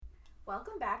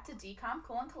Welcome back to Decom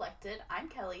Cool and Collected. I'm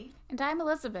Kelly. And I'm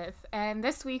Elizabeth. And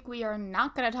this week we are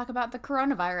not going to talk about the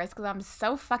coronavirus because I'm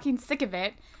so fucking sick of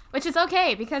it. Which is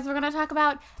okay because we're going to talk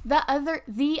about I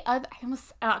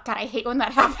hate when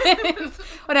that happens.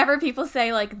 Whenever people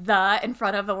say like the in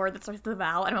front of a word that starts with a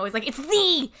vowel, I'm always like, it's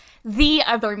the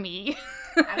other me.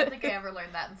 I don't think I ever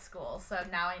learned that in school, so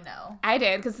now I know. I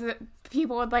did because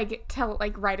people would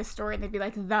write a story and they'd be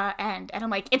like, the end. And I'm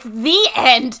like, it's the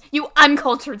end, you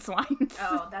uncultured swines.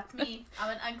 Oh, that's me.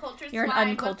 I'm an uncultured swine. You're an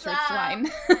uncultured swine.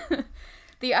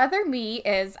 The Other Me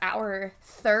is our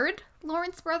third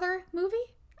Lawrence Brother movie,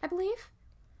 I believe.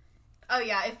 Oh,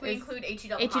 yeah, if we include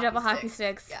H-E-double Hockey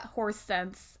Sticks, yeah. Horse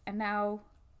Sense, and now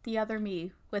The Other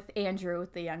Me with Andrew,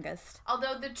 the youngest.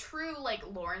 Although the true,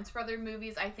 Lawrence Brother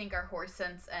movies, I think, are Horse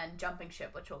Sense and Jumping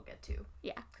Ship, which we'll get to.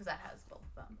 Yeah. Because that has both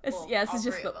of them. This is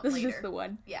just the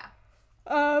one. Yeah.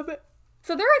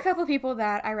 So there are a couple people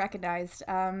that I recognized.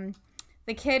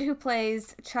 The kid who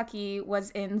plays Chucky was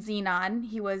in Xenon.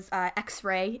 He was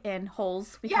X-Ray in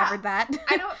Holes. We covered that.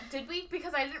 Did we?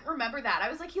 Because I didn't remember that. I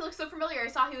was like, he looks so familiar. I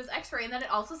saw he was X-Ray, and then it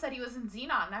also said he was in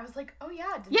Xenon, and I was like, oh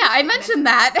yeah. I mentioned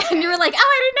that, okay. And you were like, oh,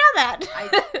 I didn't know that. I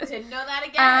didn't know that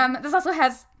again. This also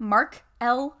has Mark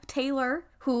L. Taylor,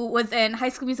 who was in High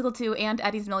School Musical 2 and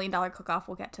Eddie's $1 Million Cook-Off.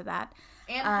 We'll get to that.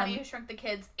 And Honey, Who Shrunk the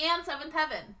Kids, and Seventh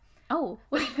Heaven. Oh.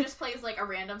 But he just plays, a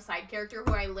random side character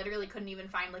who I literally couldn't even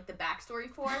find, the backstory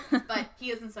for. But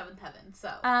he is in Seventh Heaven,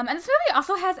 so. And this movie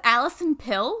also has Allison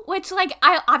Pill, which,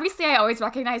 I always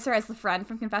recognize her as the friend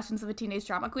from Confessions of a Teenage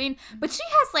Drama Queen. But she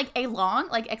has, a long,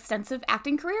 extensive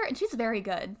acting career, and she's very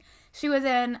good. She was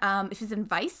in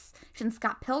Vice. She's in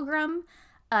Scott Pilgrim.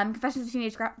 Confessions of a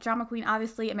Teenage Drama Queen,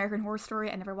 obviously. American Horror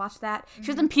Story. I never watched that. Mm-hmm.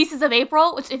 She was in Pieces of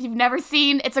April, which if you've never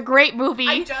seen, it's a great movie.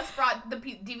 I just brought the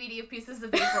DVD of Pieces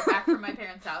of April back from my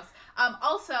parents' house.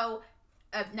 Also,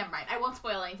 never mind. I won't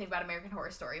spoil anything about American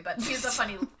Horror Story, but she has a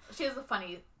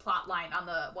funny plot line on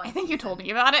the one. I think you told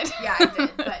me about it. Yeah, I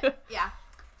did. But yeah,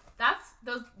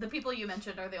 the people you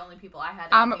mentioned are the only people I had.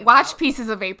 Watch Pieces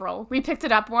of April. We picked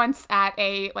it up once at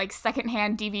a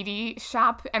secondhand DVD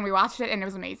shop, and we watched it, and it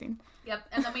was amazing. Yep,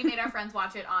 and then we made our friends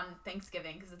watch it on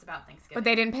Thanksgiving because it's about Thanksgiving. But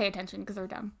they didn't pay attention because they're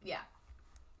dumb. Yeah.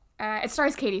 It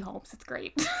stars Katie Holmes. It's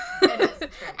great. It is.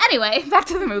 It's great. Anyway, back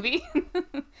to the movie.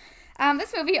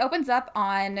 This movie opens up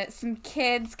on some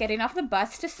kids getting off the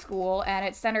bus to school, and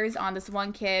it centers on this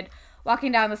one kid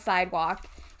walking down the sidewalk.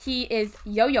 He is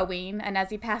yo-yoing, and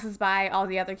as he passes by all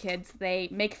the other kids, they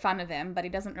make fun of him, but he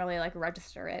doesn't really,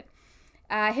 register it.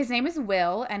 His name is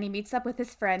Will, and he meets up with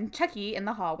his friend Chucky in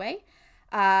the hallway.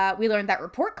 We learned that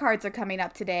report cards are coming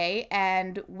up today,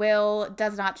 and Will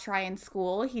does not try in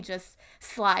school. He just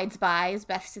slides by as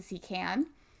best as he can.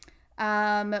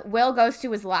 Will goes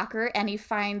to his locker, and he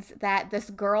finds that this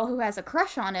girl who has a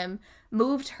crush on him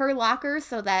moved her locker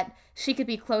so that she could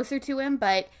be closer to him,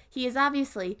 but he is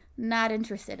obviously not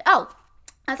interested. Oh,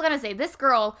 I was gonna say, this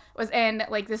girl was in,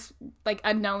 this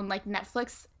unknown,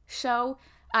 Netflix show.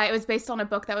 It was based on a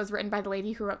book that was written by the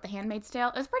lady who wrote The Handmaid's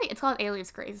Tale. It's called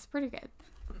Alias Grace. It's pretty good.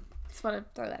 Just want to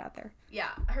throw that out there. Yeah,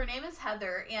 her name is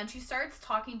Heather, and she starts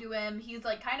talking to him. He's,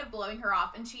 kind of blowing her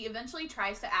off, and she eventually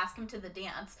tries to ask him to the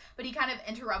dance, but he kind of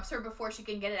interrupts her before she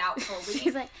can get it out fully.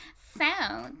 She's like, so, do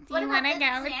you want to go to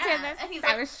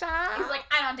the social? He's like,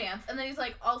 I don't dance. And then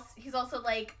he's also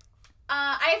like,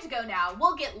 I have to go now.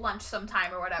 We'll get lunch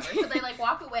sometime or whatever. So they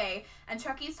walk away, and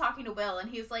Chucky's talking to Will, and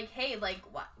he's like, hey,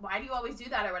 why do you always do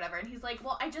that or whatever? And he's like,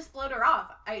 well, I just blowed her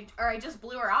off. I just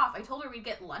blew her off. I told her we'd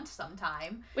get lunch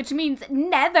sometime. Which means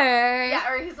never. Yeah,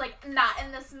 or he's like, not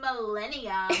in this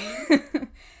millennium.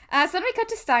 So then we cut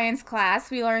to science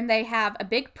class. We learn they have a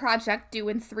big project due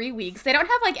in 3 weeks. They don't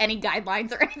have, any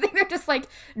guidelines or anything. They're just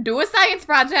do a science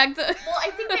project. Well,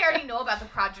 I think they already know about the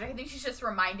project. I think she's just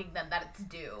reminding them that it's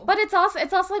due. But it's also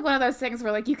one of those things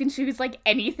where, you can choose,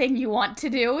 anything you want to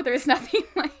do. There's nothing,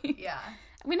 Yeah.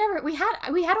 We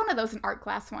had one of those in art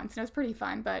class once, and it was pretty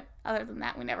fun. But other than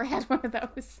that, we never had one of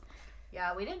those.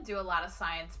 Yeah, we didn't do a lot of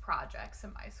science projects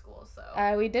in my school, so.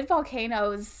 We did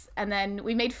volcanoes, and then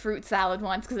we made fruit salad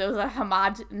once because it was a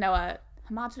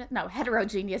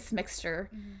heterogeneous mixture.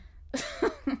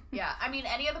 Mm-hmm. Yeah, I mean,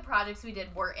 any of the projects we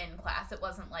did were in class. It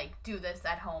wasn't do this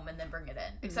at home and then bring it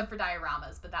in, except for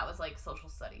dioramas, but that was social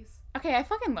studies. Okay, I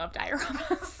fucking love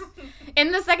dioramas.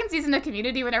 In the second season of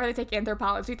Community, whenever they take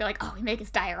anthropology, they're like, oh, we make us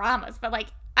dioramas, but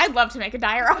I'd love to make a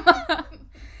diorama.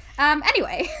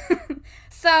 Anyway,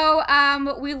 so,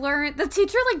 we learn, the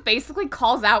teacher, basically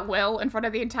calls out Will in front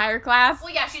of the entire class.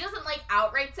 Well, yeah, she doesn't,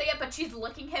 outright say it, but she's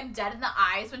looking him dead in the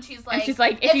eyes when she's like, and she's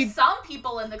like, if some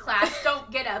people in the class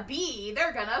don't get a B,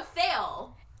 they're gonna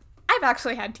fail. I've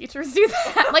actually had teachers do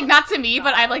that. Like, not to me,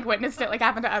 but I, like, witnessed it, like,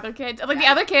 happen to other kids. Like, the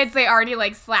other kids, they already,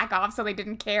 like, slack off, so they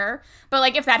didn't care. But,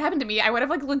 like, if that happened to me, I would have,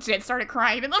 like, legit started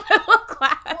crying in the middle of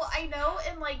class. Well, I know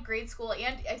in, like, grade school,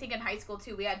 and I think in high school,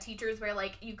 too, we had teachers where,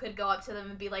 like, you could go up to them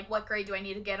and be like, what grade do I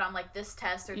need to get on, like, this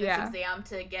test or this exam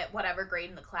to get whatever grade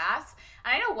in the class?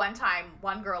 And I know one time,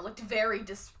 one girl looked very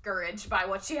discouraged by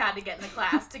what she had to get in the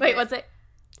class to Wait, was it?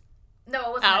 No,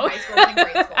 it wasn't in high school, it was in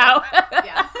grade school. Oh.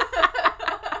 Yeah.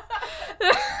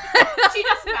 She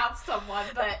just mouthed someone,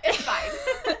 but it's fine.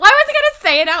 Why was I gonna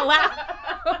say it out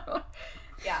loud?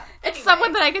 Yeah. It's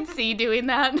someone that I could see doing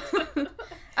that.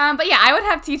 But yeah, I would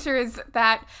have teachers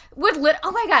that would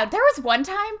oh my god, there was one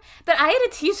time that I had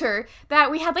a teacher that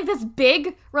we had like this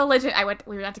big religion,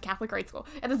 we went to Catholic grade school,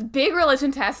 and this big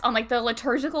religion test on like the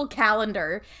liturgical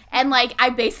calendar, and like I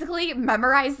basically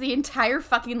memorized the entire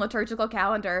fucking liturgical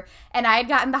calendar, and I had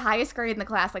gotten the highest grade in the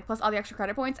class, like plus all the extra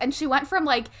credit points, and she went from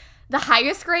like the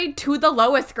highest grade to the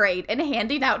lowest grade in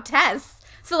handing out tests.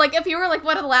 So, like, if you were, like,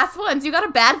 one of the last ones, you got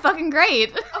a bad fucking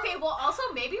grade. Okay, well, also,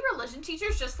 maybe religion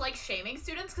teachers just like shaming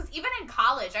students, because even in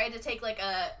college, I had to take, like,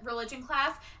 a religion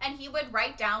class, and he would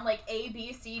write down, like, A,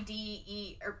 B, C, D,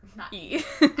 E, or not E,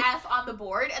 F on the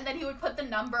board, and then he would put the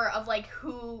number of, like,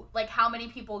 who, like, how many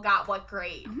people got what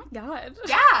grade. Oh, my God.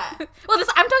 Yeah. Well, I'm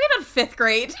talking about 5th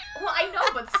grade. Well, I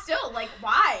know, but still, like,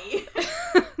 why?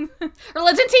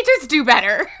 Religion teachers do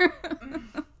better.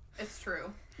 It's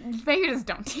true. Maybe just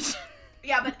don't teach.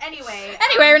 Yeah, but anyway.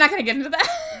 We're not going to get into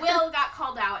that. Will got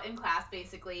called out in class,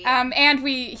 basically. And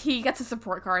he gets a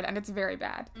support card, and it's very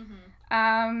bad.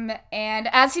 Mm-hmm. And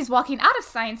as he's walking out of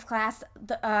science class,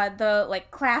 the like,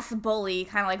 class bully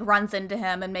kind of, like, runs into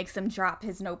him and makes him drop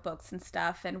his notebooks and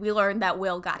stuff, and we learn that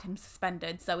Will got him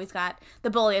suspended, so the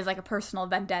bully is, like, a personal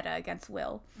vendetta against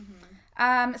Will. Mm-hmm.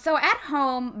 So at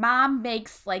home, Mom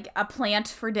makes, like, a plant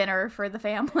for dinner for the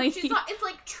family. It's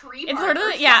like tree bark. It's sort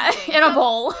of, in a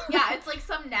bowl. Yeah, it's like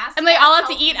some nasty. And they all have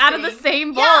to eat out of the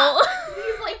same bowl. Yeah.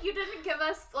 He's like, you didn't give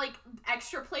us, like,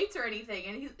 extra plates or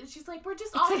anything. And she's like, we're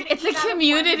just all gonna eat out of one bowl. It's a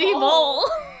community bowl.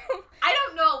 I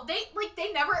don't know.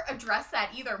 They never address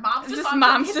that either. Mom's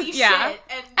just yeah. Shit,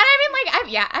 and I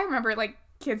mean, like, I remember, like,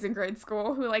 kids in grade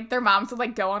school who, like, their moms would,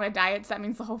 like, go on a diet, so that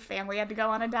means the whole family had to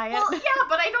go on a diet. Well, yeah,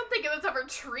 but I don't think it was ever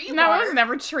tree bark. No, it was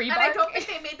never tree bark. And I don't think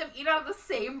they made them eat out of the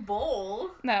same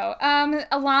bowl. No.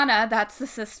 Alana, that's the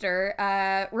sister,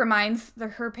 reminds their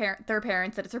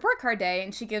parents that it's report card day,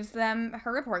 and she gives them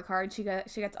her report card. She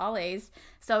gets all A's.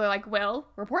 So they're like, Will,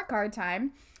 report card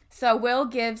time. So Will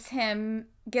gives them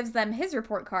his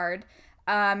report card.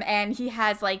 And he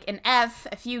has, like, an F,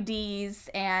 a few D's,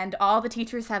 and all the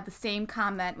teachers have the same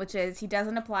comment, which is he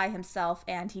doesn't apply himself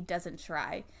and he doesn't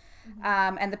try.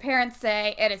 Mm-hmm. And the parents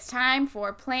say it is time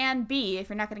for Plan B if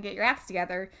you're not going to get your acts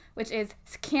together, which is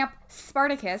Camp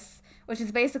Spartacus, which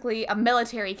is basically a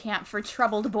military camp for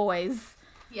troubled boys.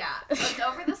 Yeah, it's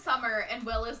over the summer, and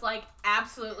Will is like,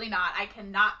 absolutely not. I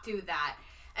cannot do that.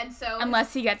 And so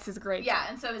unless he gets his grades up.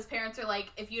 And so his parents are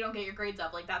like, if you don't get your grades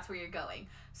up, like, that's where you're going.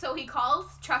 So he calls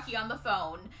Chucky on the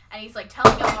phone, and he's, like,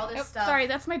 telling him all this stuff. Sorry,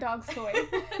 that's my dog's toy.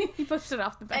 He pushed it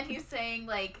off the bed. And he's saying,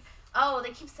 like, oh,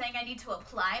 they keep saying I need to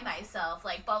apply myself,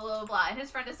 like, blah, blah, blah, blah. And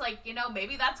his friend is like, you know,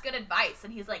 maybe that's good advice.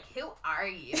 And he's like, who are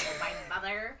you, my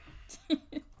mother?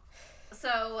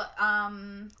 So,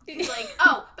 he's like,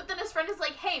 oh, but then his friend is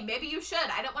like, hey, maybe you should.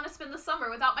 I don't want to spend the summer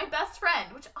without my best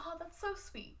friend. Which, oh, that's so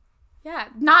sweet. Yeah,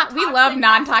 we love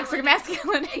non-toxic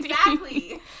masculinity.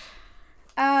 Exactly.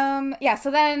 Yeah, so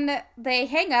then they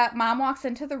hang up, Mom walks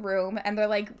into the room, and they're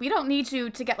like, we don't need you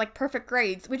to get, like, perfect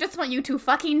grades. We just want you to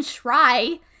fucking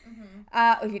try.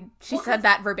 Mm-hmm. She said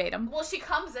that verbatim. Well, she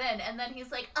comes in, and then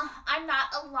he's like, I'm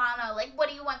not Alana. Like, what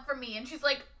do you want from me? And she's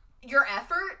like, your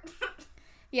effort?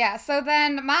 Yeah, so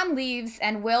then Mom leaves,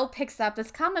 and Will picks up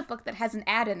this comic book that has an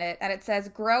ad in it, and it says,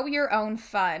 Grow Your Own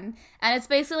Fun. And it's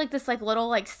basically, like, this, like, little,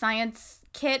 like, science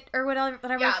kit or whatever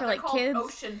for, like, kids.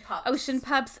 Ocean Pups. Ocean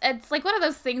Pups. It's, like, one of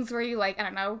those things where you, like, I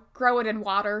don't know, grow it in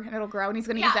water, and it'll grow, and he's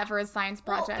gonna use that for his science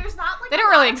project. Well, there's not, like, they don't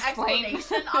really explain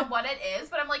explanation on what it is,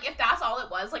 but I'm like, if that's all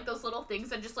it was, like, those little things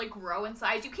that just, like, grow in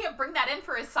size, you can't bring that in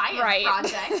for a science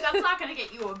project. That's not gonna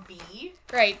get you a B.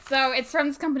 Right, so it's from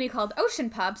this company called Ocean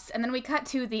Pups, and then we cut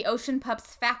to the Ocean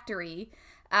Pups factory,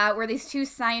 where these two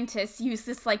scientists use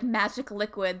this, like, magic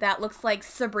liquid that looks like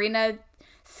Sabrina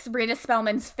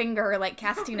Spellman's finger, like,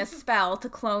 casting a spell to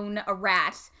clone a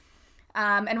rat.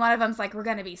 And one of them's like, we're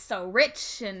gonna be so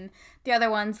rich, and the other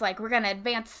one's like, we're gonna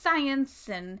advance science,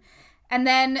 and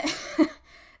then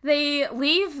they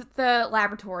leave the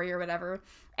laboratory or whatever,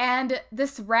 and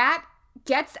this rat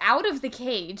gets out of the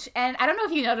cage, and I don't know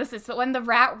if you noticed this, but when the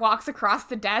rat walks across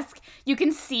the desk, you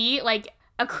can see, like,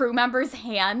 a crew member's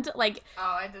hand, like,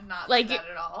 Oh, I did not like, see that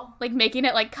at all. like, making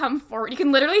it, like, come forward. You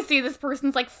can literally see this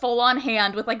person's, like, full-on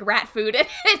hand with, like, rat food in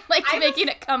it, like, making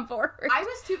it come forward. I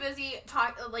was too busy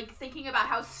thinking about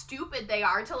how stupid they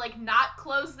are to, like, not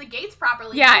close the gates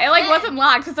properly. Yeah, it, like, wasn't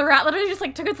locked, because the rat literally just,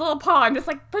 like, took its little paw and just,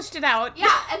 like, pushed it out.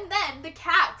 Yeah, and then the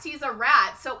cat sees a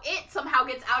rat, so it somehow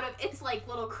gets out of its, like,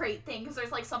 little crate thing, because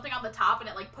there's, like, something on the top, and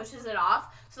it, like, pushes it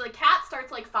off. So the cat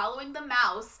starts, like, following the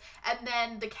mouse, and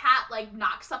then the cat, like,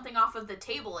 knocks something off of the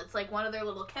table. It's, like, one of their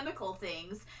little chemical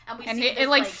things, and we see it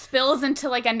like, spills into,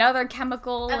 like, another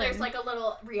chemical. And there's, like, a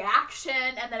little reaction,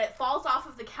 and then it falls off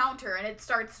of the counter, and it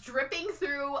starts dripping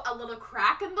through a little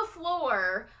crack in the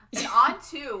floor and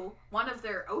onto one of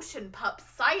their Ocean Pup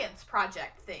science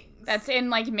project things. That's in,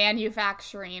 like,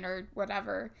 manufacturing or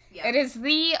whatever. Yeah. It is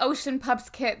the Ocean Pups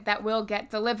kit that will get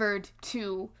delivered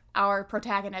to our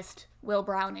protagonist, Will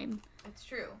Browning. It's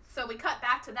true. So we cut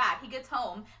back to that. He gets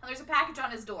home, and there's a package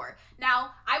on his door.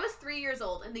 Now, I was 3 years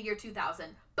old in the year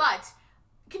 2000, but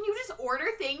can you just order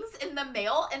things in the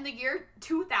mail in the year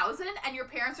 2000, and your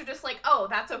parents are just like, oh,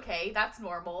 that's okay, that's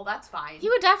normal, that's fine? He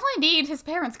would definitely need his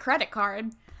parents' credit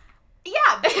card.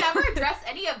 Yeah, they never address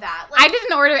any of that. Like, I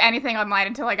didn't order anything online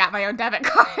until I got my own debit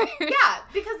card. Yeah,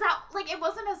 because that, like, it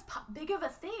wasn't as big of a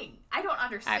thing. I don't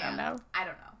understand. I don't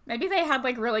know. Maybe they had,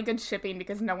 like, really good shipping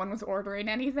because no one was ordering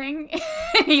anything.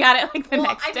 And he got it, like, the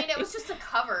next day. I mean, it was just a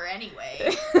cover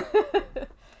anyway.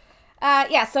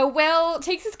 Yeah, so Will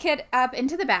takes his kid up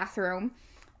into the bathroom.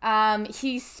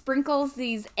 He sprinkles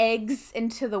these eggs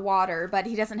into the water, but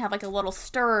he doesn't have, like, a little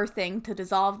stirrer thing to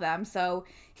dissolve them, so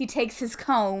he takes his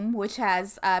comb, which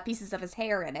has pieces of his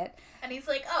hair in it. And he's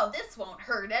like, oh, this won't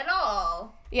hurt at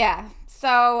all. Yeah,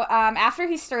 so after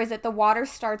he stirs it, the water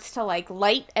starts to, like,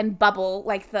 light and bubble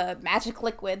like the magic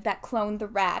liquid that cloned the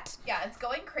rat. Yeah, it's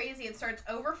going crazy. It starts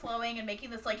overflowing and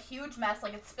making this, like, huge mess.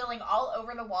 Like, it's spilling all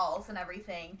over the walls and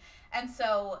everything. And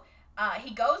so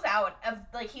he goes out of,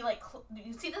 like, you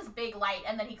see this big light,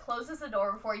 and then he closes the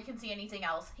door before you can see anything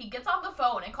else. He gets on the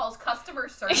phone and calls customer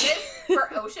service for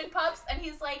Ocean Pups, and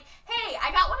he's like, hey,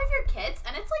 I got one of your kits,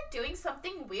 and it's, like, doing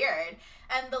something weird.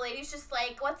 And the lady's just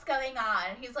like, what's going on?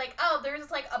 And he's like, oh,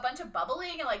 there's, like, a bunch of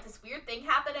bubbling, and, like, this weird thing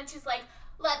happened, and she's like,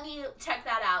 let me check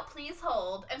that out. Please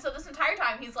hold. And so this entire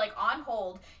time, he's, like, on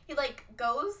hold. He, like,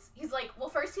 he's like, well,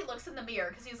 first he looks in the mirror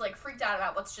because he's, like, freaked out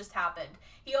about what's just happened.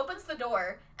 He opens the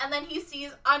door, and then he sees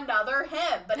another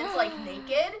him, but it's, like,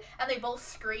 naked, and they both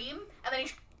scream, and then he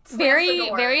slams the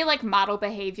door. Very, like, model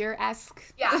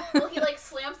behavior-esque. Yeah. Well, he, like,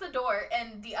 slams the door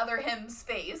in the other him's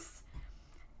face.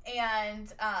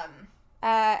 And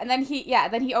then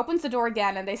he opens the door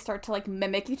again, and they start to, like,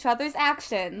 mimic each other's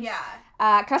actions.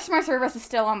 Yeah. Customer service is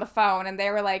still on the phone, and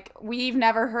they were like, we've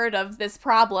never heard of this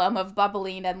problem of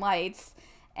bubbling and lights.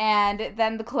 And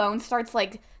then the clone starts,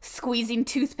 like, squeezing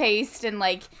toothpaste and,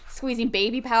 like, squeezing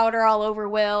baby powder all over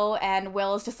Will, and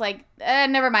Will is just like,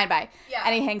 never mind, bye. Yeah.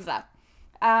 And he hangs up.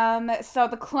 So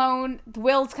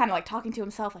Will's kind of, like, talking to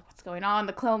himself, like, what's going on?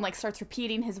 The clone, like, starts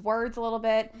repeating his words a little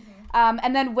bit. Mm-hmm.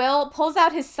 And then Will pulls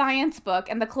out his science book,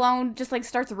 and the clone just, like,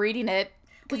 starts reading it.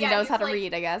 Because he knows how to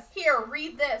read, I guess. Here,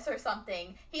 read this or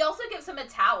something. He also gives him a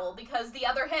towel because the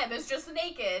other him is just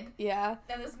naked. Yeah.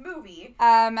 In this movie.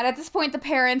 And at this point, the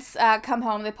parents come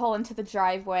home. They pull into the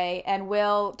driveway, and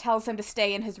Will tells him to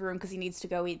stay in his room because he needs to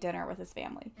go eat dinner with his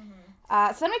family.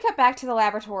 Mm-hmm. So then we cut back to the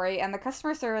laboratory, and the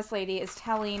customer service lady is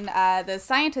telling the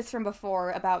scientists from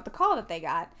before about the call that they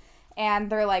got. And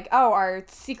they're like, oh, our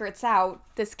secret's out.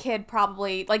 This kid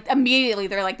probably, like, immediately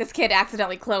they're like, this kid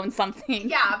accidentally cloned something.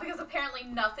 Yeah, because apparently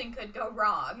nothing could go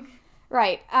wrong.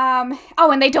 Right.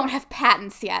 Oh, and they don't have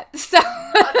patents yet, so.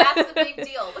 That's the big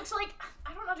deal. Which, like,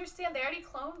 I don't understand. They already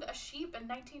cloned a sheep in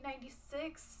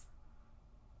 1996.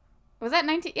 Was that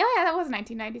Yeah, that was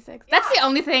 1996. Yeah. That's the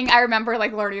only thing I remember,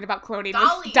 like, learning about cloning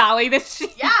was Dolly the sheep.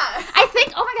 Yeah. I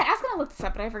think, oh my god, I was gonna look this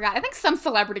up, but I forgot. I think some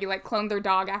celebrity, like, cloned their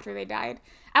dog after they died.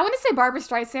 I want to say Barbara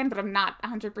Streisand, but I'm not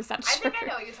 100% sure. I think I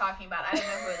know what you're talking about. I don't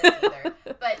know who it is either.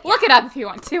 But yeah. Look it up if you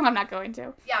want to. I'm not going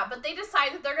to. Yeah, but they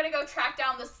decide that they're going to go track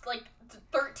down this, like,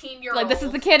 13-year-old. Like, this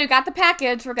is the kid who got the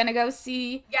package. We're going to go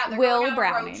see Will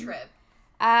Browning. Road trip.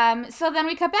 So then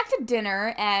we cut back to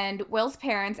dinner, and Will's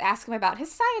parents ask him about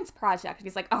his science project. And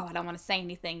he's like, oh, I don't want to say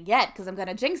anything yet, because I'm going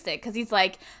to jinx it. Because he's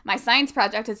like, my science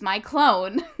project is my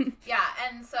clone. Yeah,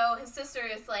 and so his sister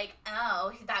is like,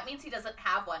 oh, that means he doesn't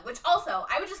have one. Which also,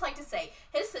 I would just like to say,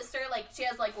 his sister, like, she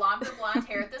has, like, longer blonde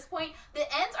hair at this point. The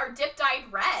ends are dip-dyed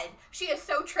red. She is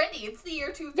so trendy. It's the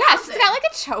year 2000. Yeah, she's got,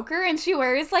 like, a choker, and she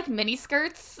wears, like, mini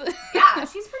skirts. Yeah,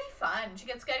 she's pretty fun. She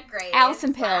gets good grades.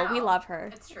 Allison Pill, we love her.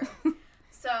 It's true.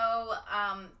 So,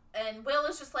 And Will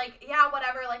is just like, yeah,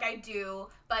 whatever, like, I do.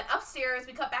 But upstairs,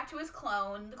 we cut back to his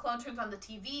clone. The clone turns on the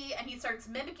TV, and he starts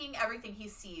mimicking everything he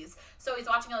sees. So he's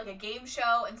watching, like, a game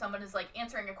show, and someone is, like,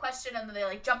 answering a question, and then they,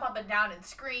 like, jump up and down and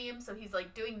scream. So he's,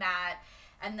 like, doing that.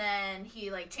 And then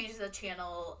he, like, changes the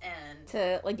channel and...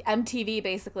 to, like, MTV,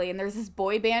 basically. And there's this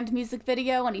boy band music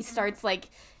video, and he starts, like,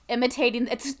 imitating...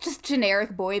 It's just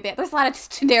generic boy band. There's a lot of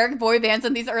just generic boy bands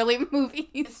in these early movies.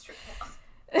 It's true.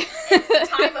 It's the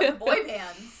time of the boy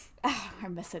bands. Oh, I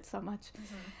miss it so much.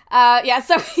 Mm-hmm.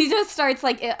 So he just starts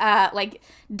like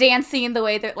dancing the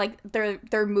way they're like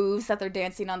their moves that they're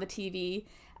dancing on the TV.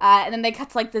 And then they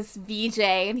cut to like this VJ,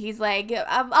 and he's like,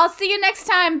 "I'll see you next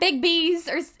time, Big B's,"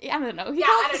 or I don't know.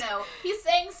 I don't know. He's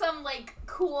saying some like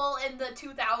cool in the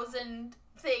 2000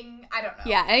 thing. I don't know.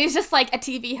 Yeah, and he's just like a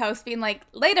TV host being like,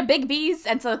 "Later, Big B's,"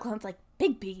 and so the clone's like,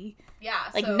 "Big B." Yeah,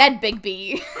 like so Ned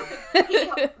Bigby.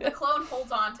 The clone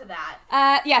holds on to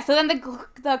that. So then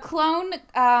the clone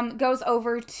goes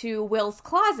over to Will's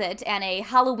closet, and a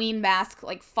Halloween mask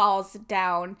like falls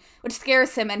down, which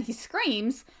scares him, and he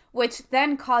screams, which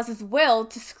then causes Will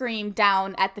to scream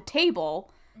down at the table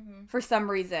for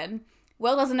some reason.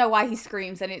 Will doesn't know why he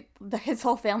screams, and his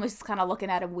whole family's just kind of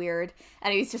looking at him weird,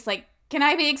 and he's just like, "Can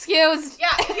I be excused?" Yeah,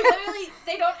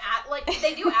 they don't ask, like,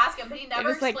 they do ask him, but he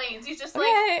never explains. Like, he's just like,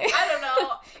 okay. I don't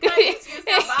know, can I be excused?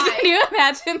 Bye. Can you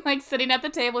imagine, like, sitting at the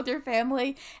table with your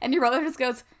family, and your brother just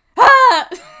goes, "Ah!"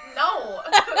 No.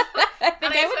 I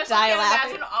think I would die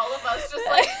laughing. Imagine all of us just,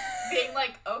 like, being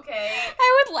like, okay.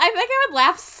 I think I would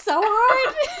laugh so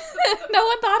hard. No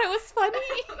one thought it was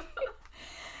funny.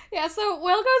 Yeah, so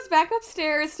Will goes back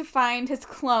upstairs to find his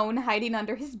clone hiding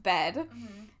under his bed.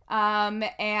 Mm-hmm.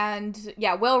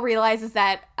 Will realizes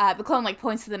that the clone like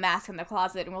points to the mask in the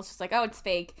closet, and Will's just like, "Oh, it's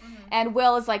fake." Mm-hmm. And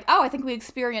Will is like, "Oh, I think we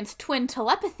experienced twin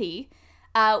telepathy.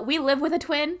 We live with a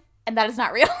twin, and that is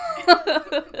not real."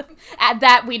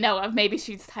 That we know of. Maybe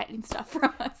she's hiding stuff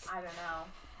from us. I don't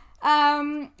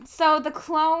know. So the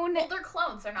clone... Well, they're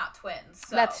clones. They're not twins.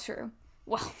 So. That's true.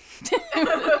 Well,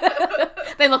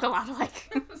 they look a lot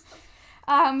alike.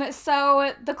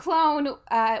 So the clone,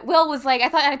 Will was like,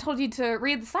 I told you to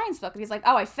read the science book. And he's like,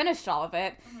 "Oh, I finished all of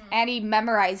it." Mm-hmm. And he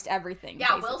memorized everything. Yeah,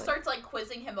 basically. Will starts, like,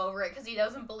 quizzing him over it because he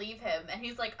doesn't believe him. And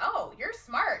he's like, "Oh, you're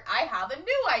smart. I have a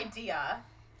new idea."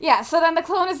 Yeah, so then the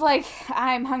clone is like,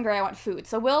 "I'm hungry, I want food."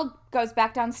 So Will goes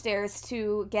back downstairs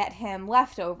to get him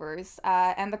leftovers.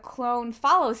 And the clone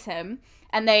follows him.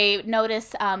 And they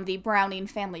notice the Browning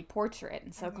family portrait.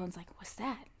 And so the clone's like, "What's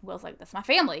that?" Will's like, "That's my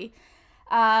family."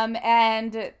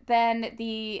 And then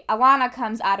Alana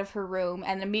comes out of her room,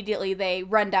 and immediately they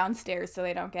run downstairs so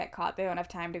they don't get caught. They don't have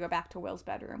time to go back to Will's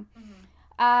bedroom.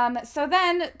 Mm-hmm. So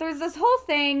then there's this whole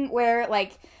thing where,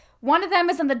 like, one of them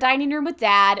is in the dining room with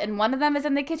Dad, and one of them is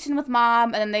in the kitchen with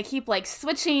Mom, and then they keep, like,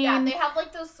 switching. Yeah, they have,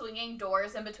 like, those swinging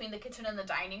doors in between the kitchen and the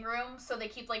dining room, so they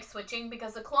keep, like, switching,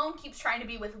 because the clone keeps trying to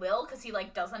be with Will, because he,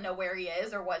 like, doesn't know where he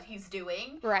is or what he's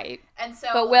doing. Right. And so...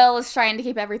 But Will is trying to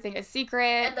keep everything a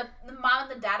secret. And the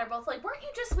Mom and the Dad are both like, "Weren't you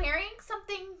just wearing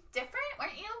something different,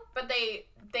 weren't you?" But they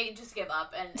just give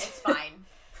up, and it's fine.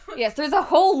 Yes, there's a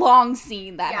whole long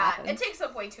scene that happens. Yeah, it takes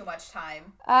up way too much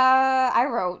time. I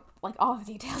wrote, like, all the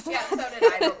details. Yeah, so did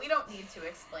I, but we don't need to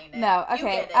explain it. No,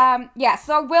 okay.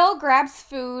 So Will grabs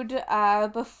food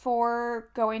before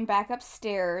going back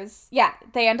upstairs. Yeah,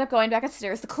 they end up going back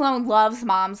upstairs. The clone loves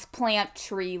Mom's plant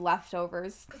tree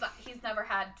leftovers. Because he's never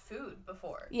had food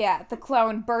before. Yeah, the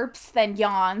clone burps, then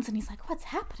yawns, and he's like, "What's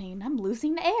happening? I'm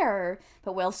losing air."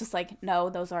 But Will's just like, "No,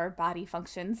 those are body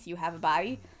functions. You have a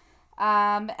body."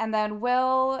 And then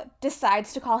Will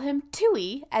decides to call him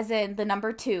Twoie, as in the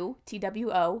number 2,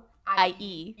 Twoie.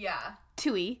 Yeah.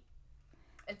 Twoie.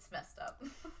 It's messed up.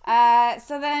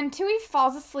 So then Twoie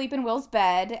falls asleep in Will's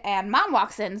bed, and Mom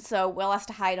walks in, so Will has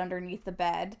to hide underneath the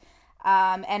bed.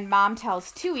 And Mom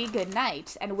tells Twoie good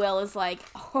night, and Will is like,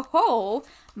 "Oh,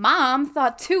 Mom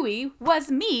thought Twoie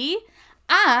was me.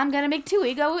 I'm gonna make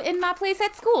Twoie go in my place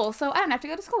at school, so I don't have to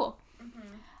go to school."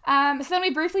 So then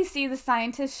we briefly see the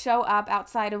scientists show up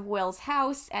outside of Will's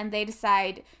house, and they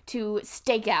decide to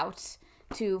stake out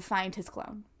to find his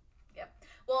clone. Yep.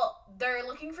 Well, they're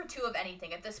looking for 2 of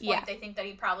anything. At this point, Yeah. They think that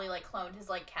he probably, like, cloned his,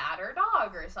 like, cat or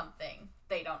dog or something.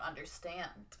 They don't understand.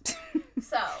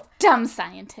 So. Dumb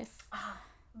scientists.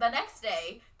 The next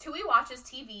day, Twoie watches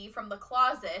TV from the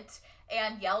closet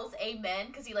and yells "Amen"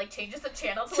 because he, like, changes the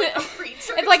channel to, like, a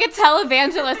preacher. It's like a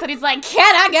televangelist, and he's like,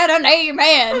 "Can I get an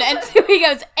amen?" And Twoie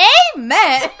goes,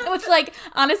 "Amen," which, like,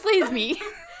 honestly is me.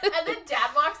 And then Dad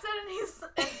walks in,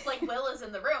 and like, Will is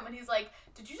in the room, and he's like,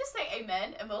 "Did you just say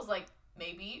amen?" And Will's like,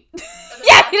 "Maybe."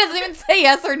 Yeah, he doesn't even say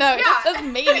yes or no. He just says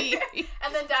maybe.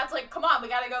 And then Dad's like, "Come on, we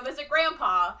gotta go visit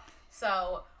Grandpa."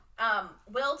 So,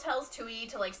 Will tells Tui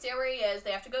to, like, stay where he is.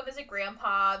 They have to go visit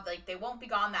Grandpa. Like, they won't be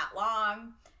gone that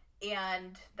long.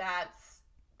 And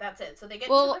that's it. So they get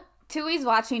Tui's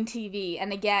watching TV,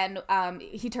 and again,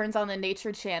 he turns on the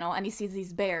Nature Channel, and he sees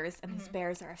these bears, and these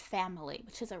bears are a family,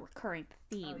 which is a recurring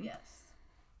theme.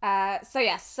 Oh,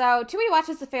 yes. So Tui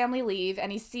watches the family leave, and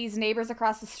he sees neighbors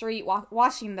across the street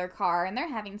washing their car, and they're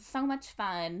having so much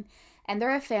fun, and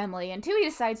they're a family, and Tui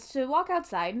decides to walk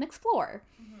outside and explore.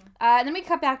 And then we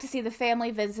cut back to see the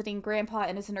family visiting Grandpa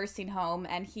in his nursing home,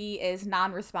 and he is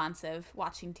non-responsive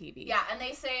watching TV. Yeah, and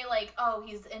they say, like, oh,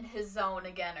 he's in his zone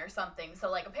again or something.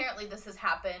 So, like, apparently this has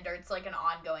happened, or it's, like, an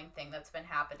ongoing thing that's been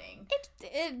happening.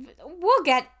 We'll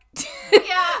get to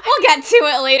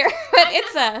it later, but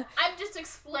I'm just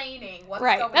explaining what's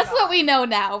going on. Right, that's what we know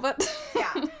now, but...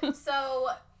 Yeah, so...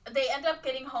 They end up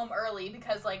getting home early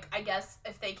because, like, I guess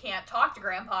if they can't talk to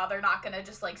Grandpa, they're not going to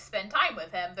just, like, spend time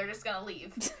with him. They're just going to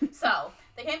leave. So,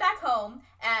 they came back home,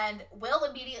 and Will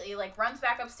immediately, like, runs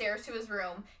back upstairs to his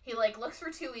room. He, like, looks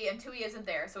for Tui, and Tui isn't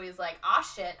there. So he's like, aw,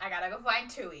 shit, I gotta go find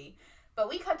Tui. But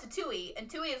we cut to Tui, and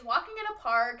Tui is walking in a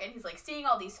park, and he's, like, seeing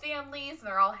all these families, and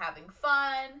they're all having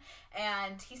fun,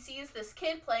 and he sees this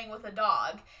kid playing with a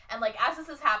dog, and, like, as this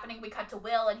is happening, we cut to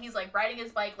Will, and he's, like, riding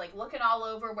his bike, like, looking all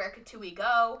over, where could Tui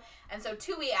go? And so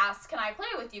Tui asks, can I play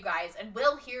with you guys? And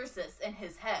Will hears this in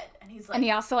his head, and he's like... And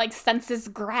he also, like, senses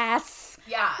grass.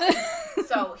 Yeah.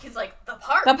 So he's like, the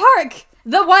park! The park!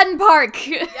 The one park!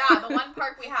 Yeah, the one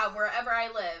park we have wherever I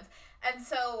live. And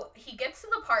so he gets to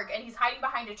the park, and he's hiding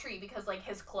behind a tree because, like,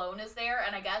 his clone is there,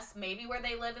 and I guess maybe where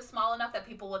they live is small enough that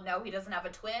people would know he doesn't have a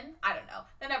twin. I don't know.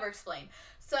 They never explain.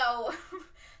 So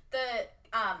the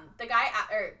guy,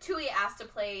 or Tui asked to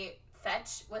play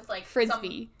fetch with, like,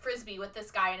 frisbee with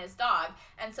this guy and his dog.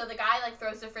 And so the guy, like,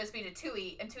 throws the frisbee to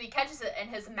Tui, and Tui catches it in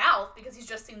his mouth because he's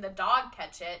just seen the dog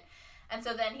catch it. And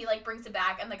so then he, like, brings it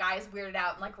back, and the guy is weirded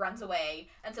out and, like, runs away.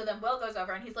 And so then Will goes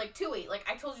over, and he's like, Tui, like,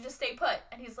 I told you to stay put.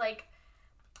 And he's like,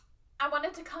 I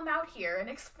wanted to come out here and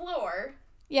explore.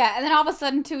 Yeah, and then all of a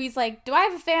sudden Tui's like, do I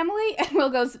have a family? And Will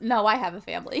goes, no, I have a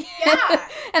family. Yeah.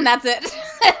 And that's it.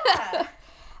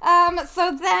 Yeah.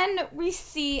 So then we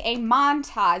see a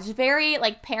montage, very,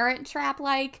 like, Parent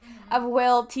Trap-like, of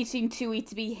Will teaching Tui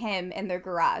to be him in their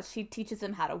garage. He teaches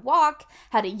him how to walk,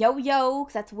 how to yo-yo,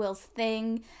 because that's Will's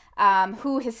thing,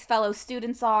 who his fellow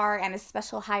students are, and his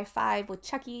special high five with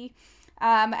Chucky.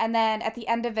 And then at the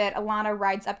end of it, Alana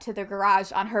rides up to the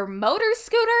garage on her motor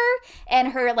scooter and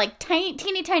her, like,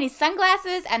 teeny tiny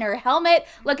sunglasses and her helmet,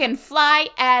 looking fly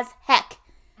as heck.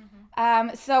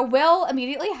 So Will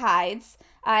immediately hides,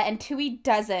 and Tui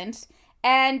doesn't.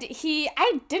 And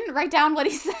I didn't write down what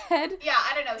he said. Yeah,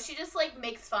 I don't know. She just, like,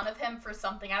 makes fun of him for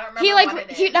something. I don't remember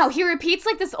what it is. He repeats,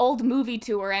 like, this old movie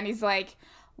to her, and he's like,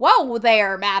 whoa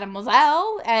there,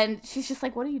 mademoiselle. And she's just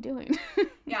like, what are you doing?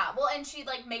 Yeah, well, and she,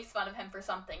 like, makes fun of him for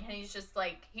something, and he's just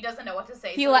like, he doesn't know what to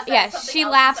say. She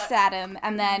laughs at him,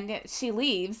 and then she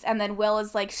leaves, and then Will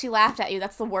is like, she laughed at you.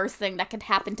 That's the worst thing that could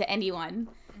happen to anyone.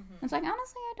 It's like,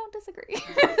 honestly, I don't disagree.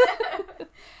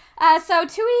 So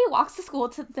Tui walks to school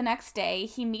the next day.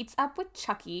 He meets up with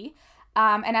Chucky,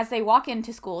 and as they walk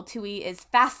into school, Tui is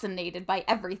fascinated by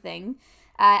everything.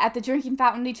 At the drinking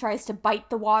fountain, he tries to bite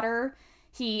the water.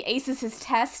 He aces his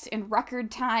test in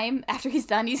record time. After he's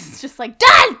done, he's just like,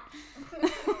 done!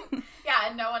 Yeah,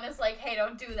 and no one is like, hey,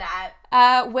 don't do that.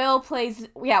 While Will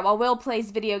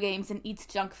plays video games and eats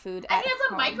junk food and he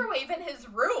has a microwave in his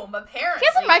room, apparently. He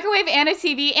has a microwave and a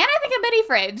TV, and I think a mini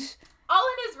fridge. All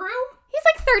in his room? He's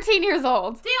like 13 years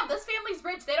old. Damn, this family's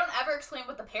rich. They don't ever explain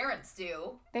what the parents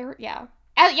do.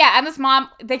 And this mom,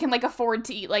 they can, like, afford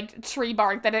to eat, like, tree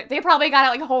bark. They probably got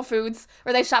it, like, Whole Foods,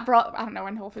 or they shop for, I don't know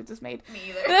when Whole Foods is made. Me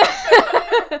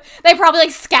either. They probably,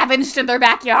 like, scavenged in their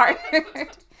backyard.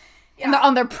 Yeah.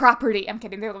 On their property. I'm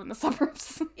kidding, they live in the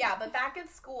suburbs. Yeah, but back at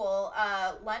school,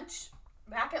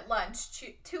 back at lunch,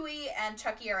 Tui and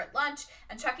Chucky are at lunch,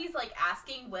 and Chucky's, like,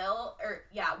 asking Will,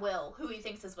 who he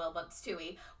thinks is Will, but it's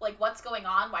Tui, like, what's going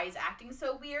on, why he's acting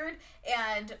so weird,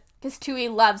 and... Because Tui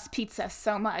loves pizza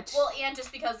so much. Well, and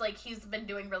just because, like, he's been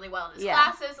doing really well in his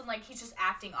classes, and, like, he's just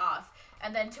acting off.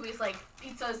 And then Tui's like,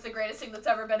 pizza is the greatest thing that's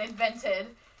ever been invented.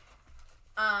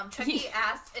 Chucky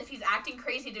asked if he's acting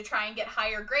crazy to try and get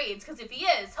higher grades, because if he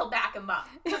is, he'll back him up.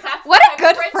 That's what a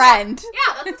good friend.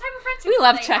 Yeah, that's the type of friendship we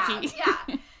love Chucky.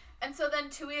 Yeah. And so then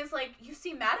Tui is like, you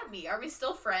seem mad at me. Are we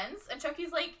still friends? And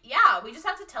Chucky's like, yeah, we just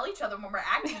have to tell each other when we're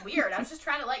acting weird. I was just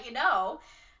trying to let you know.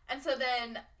 And so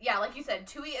then, yeah, like you said,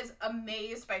 Tui is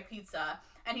amazed by pizza,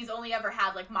 and he's only ever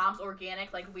had, like, mom's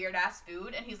organic, like, weird-ass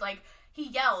food, and he's like, he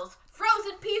yells,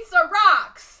 frozen pizza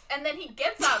rocks! And then he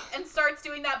gets up and starts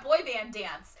doing that boy band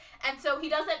dance. And so he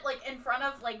does it, like, in front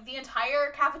of, like, the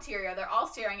entire cafeteria. They're all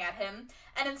staring at him.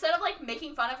 And instead of, like,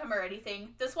 making fun of him or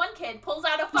anything, this one kid pulls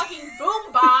out a fucking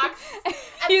boombox and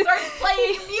starts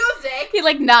playing music. He,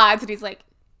 like, nods, and he's like...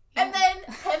 And then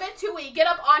him and Tui get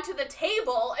up onto the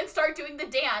table and start doing the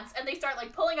dance. And they start,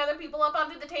 like, pulling other people up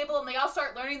onto the table, and they all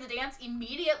start learning the dance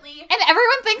immediately. And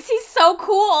everyone thinks he's so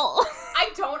cool. I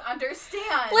don't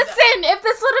understand. Listen, if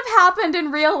this would have happened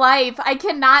in real life, I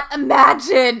cannot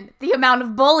imagine the amount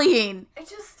of bullying.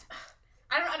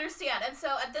 I don't understand. And so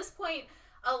at this point,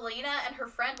 Elena and her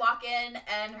friend walk in,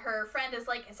 and her friend is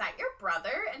like, "Is that your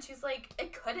brother?" And she's like,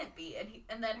 "It couldn't be."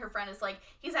 And then her friend is like,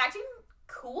 "He's acting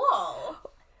cool."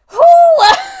 Who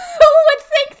would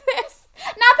think this?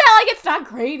 Not that, like, it's not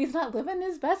great. He's not living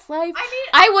his best life. I mean,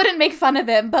 I wouldn't make fun of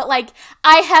him, but, like,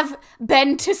 I have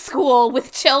been to school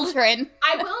with children.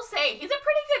 I will say, he's a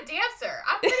pretty good dancer.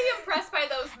 I'm pretty impressed by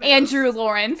those moves. Andrew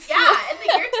Lawrence. Yeah, in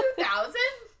the year 2000,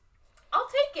 I'll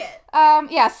take it.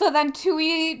 Yeah, so then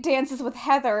Tui dances with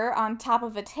Heather on top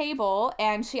of a table,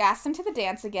 and she asks him to the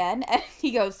dance again, and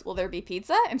he goes, "Will there be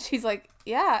pizza?" And she's like,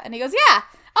 "Yeah." And he goes, "Yeah,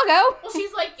 I'll go." Well,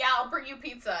 she's like, "Yeah, I'll bring you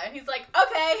pizza." And he's like,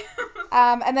 "Okay."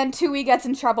 And then Tui gets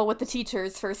in trouble with the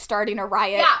teachers for starting a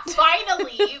riot. Yeah,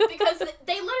 finally, because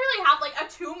they literally have, like, a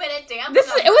 2-minute dance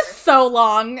It was so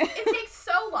long. It takes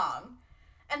so long.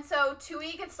 And so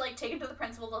Tui gets, like, taken to the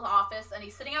principal's office, and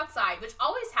he's sitting outside, which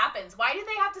always happens. Why do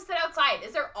they have to sit outside?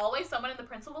 Is there always someone in the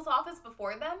principal's office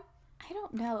before them? I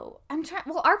don't know.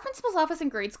 Well, our principal's office in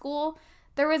grade school,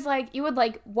 there was, like, you would,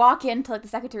 like, walk into, like, the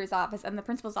secretary's office, and the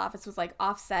principal's office was, like,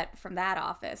 offset from that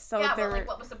office. So yeah, but, like,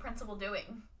 what was the principal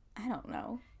doing? I don't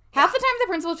know. Yeah. Half the time the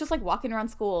principal was just, like, walking around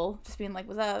school, just being like,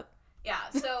 "What's up?" Yeah,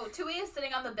 so Tui is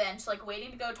sitting on the bench, like,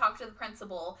 waiting to go talk to the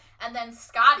principal, and then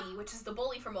Scotty, which is the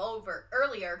bully from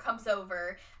earlier, comes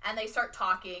over, and they start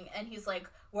talking, and he's like,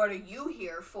 "What are you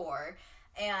here for?"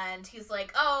 And he's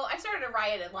like, "Oh, I started a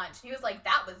riot at lunch." And he was like,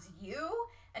 "That was you?"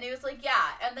 And he was like,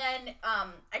 "Yeah." And then,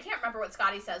 I can't remember what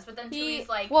Scotty says, but then Tui's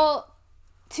like... Well,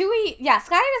 Scotty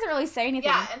doesn't really say anything.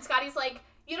 Yeah, and Scotty's like,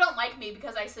 "You don't like me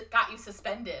because I got you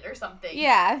suspended," or something.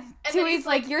 Yeah. And Tui's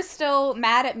like, "You're still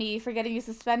mad at me for getting you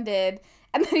suspended."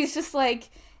 And then he's just like,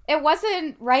 "It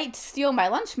wasn't right to steal my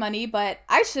lunch money, but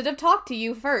I should have talked to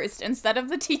you first instead of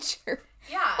the teacher."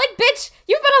 Yeah. Like, bitch,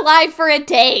 you've been alive for a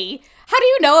day. How do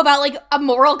you know about, like, a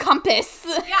moral compass?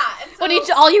 Yeah, and so...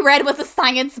 when all you read was a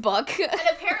science book. And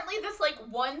apparently this, like,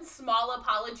 one small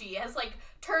apology has, like,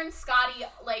 turned Scotty,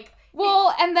 like...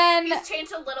 Well, and then... He's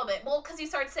changed a little bit. Well, because he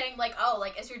starts saying, like, "Oh,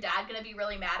 like, is your dad gonna be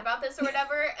really mad about this or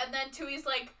whatever?" And then Tui's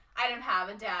like, "I don't have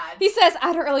a dad." He says,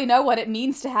 "I don't really know what it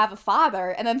means to have a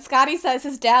father." And then Scotty says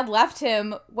his dad left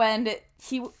him and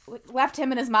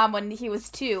his mom when he was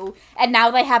 2, and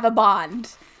now they have a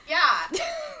bond. Yeah.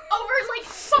 Over, like,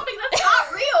 something that's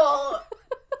not real.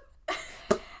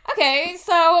 Okay,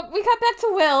 so we cut back to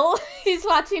Will. He's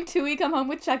watching Tui come home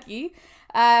with Chucky.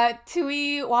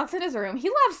 Tui walks in his room. He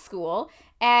loves school,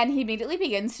 and he immediately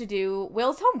begins to do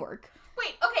Will's homework.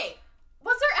 Wait, okay.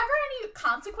 Was there ever any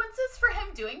consequences for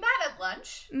him doing that at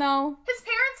lunch? No. His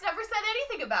parents never said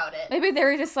anything about it. Maybe they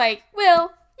were just like,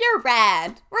 "Will, you're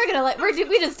rad.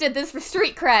 We just did this for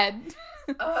street cred."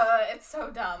 It's so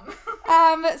dumb.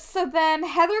 So then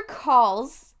Heather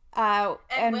calls, and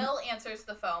Will answers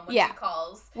the phone when she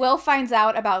calls. Will finds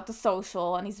out about the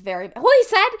social, and he's he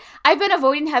said, "I've been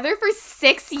avoiding Heather for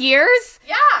 6 years?"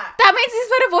 Yeah. That means he's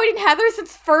been avoiding Heather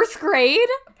since 1st grade?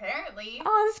 Apparently.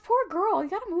 Oh, this poor girl. You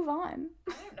gotta move on.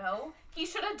 I don't know. He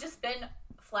should have just been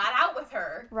flat out with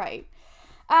her. Right.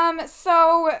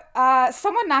 So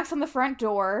someone knocks on the front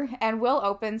door, and Will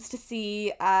opens to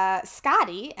see,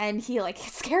 Scotty, and he, like,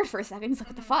 gets scared for a second. He's like,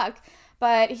 "What the fuck?"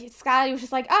 But Scotty was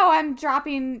just like, "Oh, I'm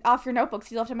dropping off your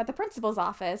notebooks. You left him at the principal's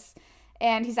office."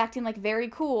 And he's acting, like, very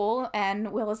cool,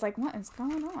 and Will is like, "What is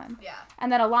going on?" Yeah.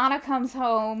 And then Alana comes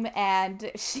home,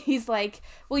 and she's like,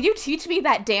 "Will you teach me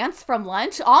that dance from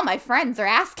lunch? All my friends are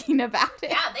asking about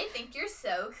it." Yeah, they think you're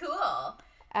so cool.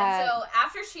 And so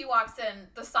after she walks in,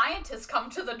 the scientists come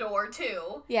to the door,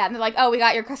 too. Yeah, and they're like, "Oh, we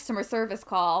got your customer service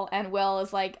call." And Will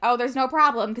is like, "Oh, there's no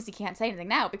problem," because he can't say anything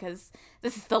now because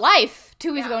this is the life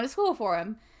Tui's going to school for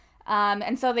him.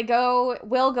 And so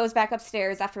Will goes back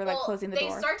upstairs after, like, closing the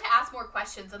door. They start to ask more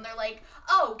questions, and they're like,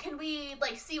 "Oh, can we,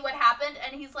 like, see what happened?"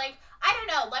 And he's like, "I don't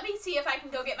know, let me see if I can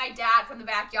go get my dad from the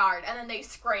backyard." And then they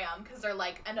scram, because they're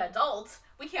like, "An adult?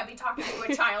 We can't be talking to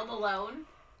a child alone."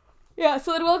 Yeah,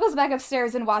 so then Will goes back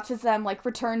upstairs and watches them, like,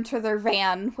 return to their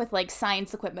van with, like,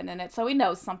 science equipment in it, so he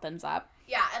knows something's up.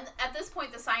 Yeah, and at this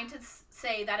point, the scientists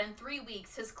say that in 3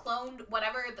 weeks, his cloned,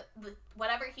 whatever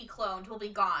he cloned will be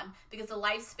gone, because the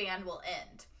lifespan will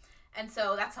end. And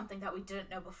so that's something that we didn't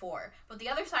know before. But the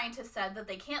other scientists said that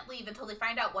they can't leave until they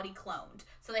find out what he cloned.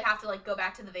 So they have to, like, go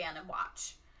back to the van and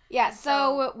watch. Yeah,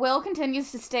 so Will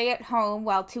continues to stay at home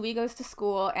while Tui goes to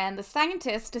school, and the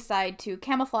scientists decide to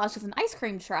camouflage as an ice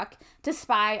cream truck to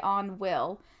spy on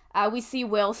Will. We see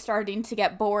Will starting to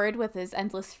get bored with his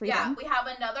endless freedom. Yeah, we have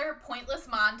another pointless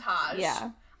montage.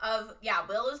 Yeah.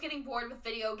 Will is getting bored with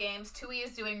video games. Tui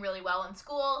is doing really well in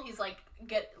school. He's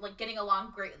getting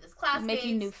along great with his classmates.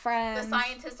 Making new friends. The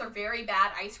scientists are very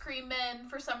bad ice cream men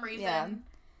for some reason. Yeah.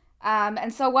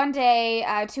 And so one day,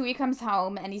 Tui comes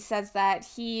home and he says that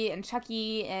he and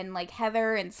Chucky and like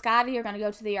Heather and Scotty are gonna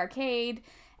go to the arcade,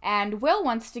 and Will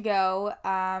wants to go,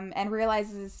 and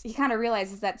he kind of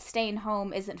realizes that staying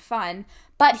home isn't fun,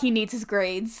 but he needs his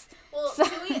grades. Well,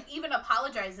 Tui even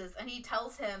apologizes, and he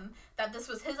tells him that this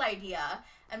was his idea,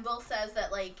 and Will says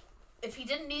that, like, if he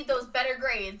didn't need those better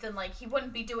grades, then, like, he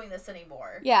wouldn't be doing this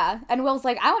anymore. Yeah, and Will's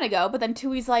like, I want to go, but then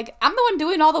Tui's like, I'm the one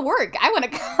doing all the work. I want to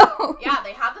go. Yeah,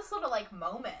 they have this little, like,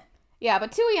 moment. Yeah,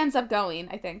 but Tui ends up going,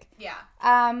 I think. Yeah.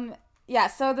 Yeah,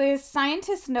 so the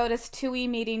scientists notice Tui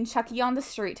meeting Chucky on the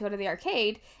street to go to the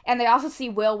arcade, and they also see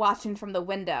Will watching from the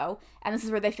window, and this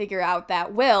is where they figure out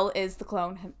that Will is the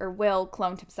clone, or Will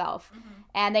cloned himself. Mm-hmm.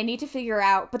 And they need to figure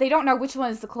out, but they don't know which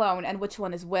one is the clone and which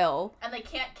one is Will. And they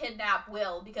can't kidnap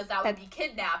Will, because that would be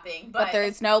kidnapping, but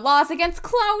there's no laws against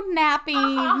clone napping.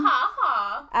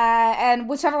 And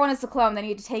whichever one is the clone, they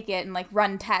need to take it and, like,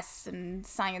 run tests and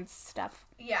science stuff.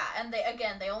 Yeah, and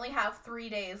they only have 3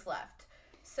 days left.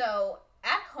 So,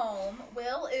 at home,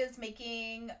 Will is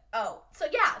making...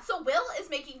 So Will is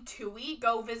making Tui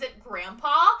go visit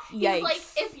Grandpa. Yikes. He's like,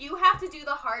 if you have to do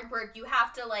the hard work, you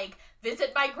have to, like,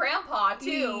 visit my Grandpa,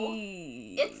 too.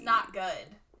 It's not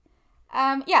good.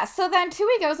 Yeah, so then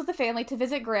Tui goes with the family to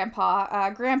visit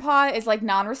Grandpa. Grandpa is, like,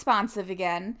 non-responsive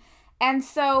again. And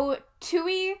so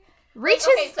Tui reaches...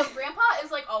 Okay, so Grandpa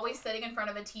is, like, always sitting in front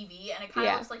of a TV, and it kind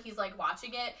of looks like he's, like,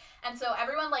 watching it. And so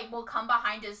everyone, like, will come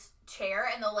behind his chair,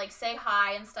 and they'll, like, say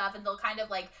hi and stuff, and they'll kind of,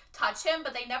 like, touch him,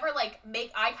 but they never, like,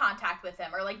 make eye contact with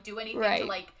him or, like, do anything to,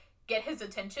 like, get his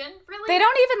attention, really. They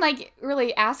don't even, like,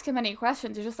 really ask him any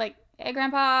questions. They're just like, hey,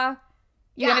 Grandpa,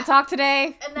 you gonna talk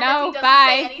today? And then no, if he doesn't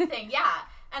bye. say anything,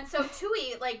 And so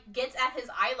Tui, like, gets at his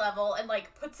eye level and,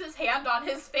 like, puts his hand on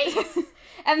his face.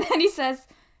 And then he says,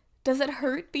 does it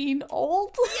hurt being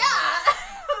old? Yeah.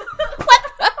 What?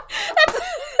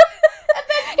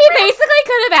 He basically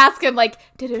could have asked him, like,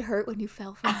 did it hurt when you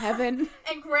fell from heaven?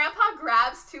 And Grandpa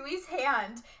grabs Tui's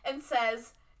hand and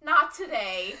says, not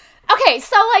today. Okay,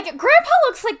 so, like, Grandpa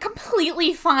looks, like,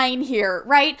 completely fine here,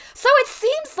 right? So it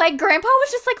seems like Grandpa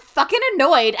was just, like, fucking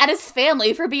annoyed at his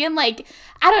family for being, like,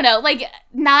 I don't know, like,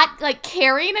 not, like,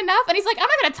 caring enough. And he's like, I'm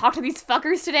not gonna talk to these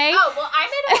fuckers today. Oh, well, I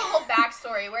made a whole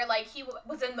backstory where, like, he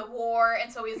was in the war,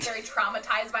 and so he was very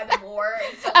traumatized by the war.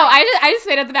 And so, like, I just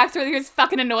made up the backstory that he was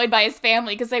fucking annoyed by his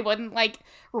family because they wouldn't, like,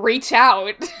 reach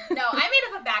out. No, I made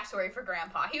up a backstory for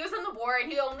Grandpa. He was in the war,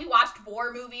 and he only watched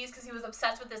war movies because he was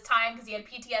obsessed with his time because he had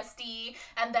PTSD,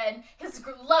 and then his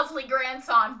lovely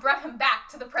grandson brought him back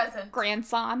to the present.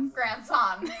 Grandson. That's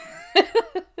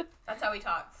how he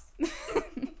talks.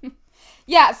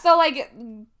 Yeah, so, like,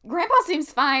 Grandpa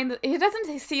seems fine. He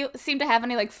doesn't seem to have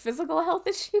any, like, physical health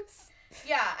issues.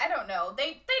 Yeah, I don't know.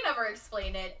 They never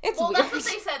explain it. It's weird. That's what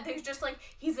they said. There's just, like,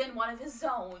 he's in one of his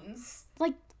zones.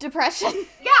 Like, depression.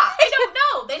 Yeah, I don't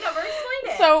know. They never explain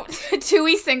it. So,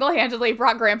 Tui single-handedly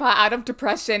brought Grandpa out of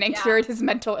depression and cured his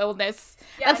mental illness.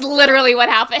 Yeah, that's literally what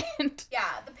happened. Yeah,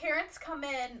 the parents come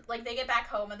in, like, they get back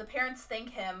home, and the parents thank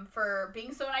him for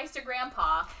being so nice to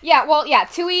Grandpa. Yeah, well,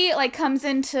 Tui, like, comes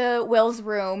into Will's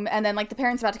room, and then, like, the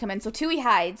parents are about to come in, so Tui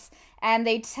hides, and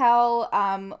they tell,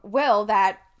 Will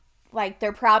that, like,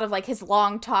 they're proud of, like, his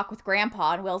long talk with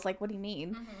Grandpa, and Will's like, what do you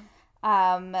mean? Mm-hmm.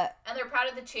 And they're proud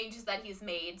of the changes that he's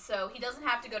made, so he doesn't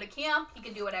have to go to camp, he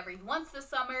can do whatever he wants this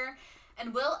summer.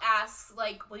 And Will asks,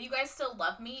 like, will you guys still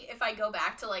love me if I go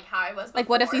back to, like, how I was before? Like,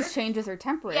 what if these changes are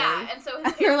temporary? Yeah, and so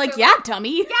his parents they're like,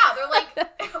 dummy. Yeah, they're like,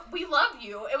 we love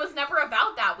you. It was never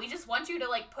about that. We just want you to,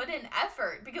 like, put in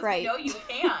effort because we know you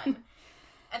can.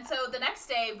 And so the next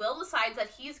day, Will decides that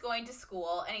he's going to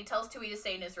school, and he tells Tui to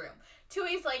stay in his room.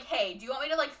 Tui's like, hey, do you want me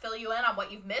to, like, fill you in on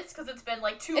what you've missed? Because it's been,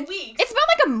 like, 2 weeks. It's been,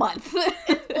 like, a month.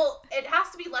 Well, it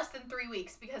has to be less than 3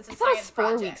 weeks because his science science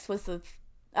project. 4 weeks was the...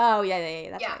 Oh,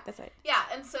 yeah, that's right. Yeah,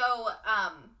 and so,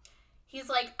 he's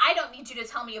like, I don't need you to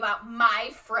tell me about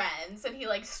my friends, and he,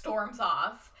 like, storms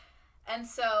off. And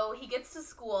so he gets to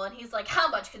school and he's like, how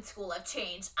much could school have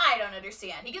changed? I don't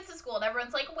understand. He gets to school and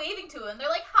everyone's like waving to him. They're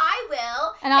like, hi,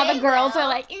 Will. And all hey, the girls Will. are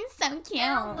like, you're so cute.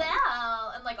 Oh, Will.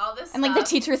 And like all this and stuff. like the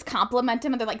teachers compliment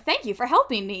him and they're like, thank you for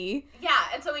helping me. Yeah,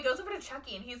 and so he goes over to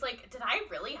Chucky and he's like, did I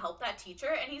really help that teacher?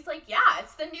 And he's like, yeah,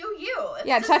 it's the new you. It's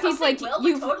Yeah, Chucky's like, Will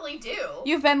would totally do.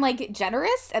 You've been like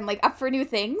generous and like up for new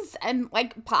things and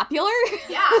like popular.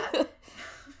 Yeah.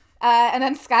 And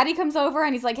then Scotty comes over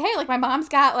and he's like, hey, like my mom's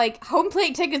got like home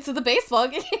plate tickets to the baseball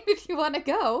game if you want to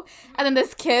go. And then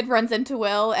this kid runs into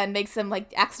Will and makes him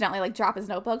like accidentally like drop his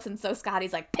notebooks. And so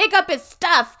Scotty's like, pick up his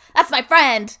stuff. That's my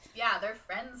friend. Yeah, they're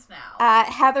friends now.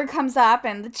 Heather comes up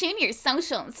and the junior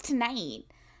socials tonight.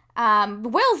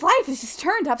 Will's life is just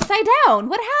turned upside down.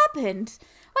 What happened?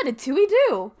 What did Tui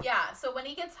do? Yeah, so when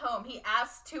he gets home, he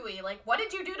asks Tui, like, what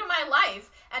did you do to my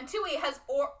life? And Tui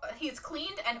he's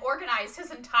cleaned and organized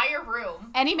his entire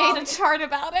room. And he made a chart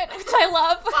about it, which I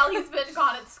love. While he's been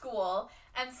gone at school.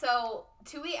 And so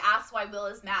Tui asks why Will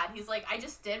is mad. He's like, I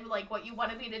just did, like, what you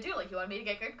wanted me to do. Like, you wanted me to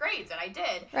get good grades, and I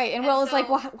did. Right, and Will is like,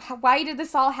 well, why did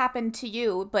this all happen to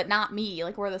you, but not me?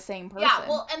 Like, we're the same person. Yeah,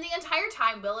 well, and the entire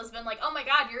time, Will has been like, oh my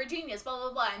god, you're a genius, blah,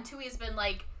 blah, blah. And Tui has been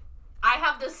like, I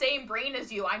have the same brain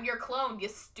as you. I'm your clone, you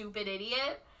stupid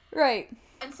idiot. Right.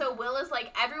 And so Will is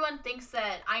like, everyone thinks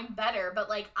that I'm better, but,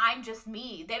 like, I'm just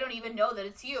me. They don't even know that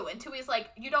it's you. And Tui's like,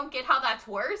 you don't get how that's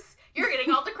worse? You're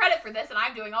getting all the credit for this, and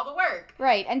I'm doing all the work.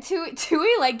 Right, and Tui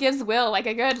like, gives Will, like,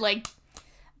 a good, like,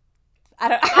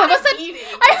 I almost said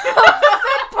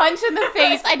punch in the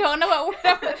face. I don't know what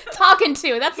I'm talking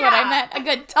to. That's what I meant. A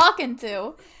good talking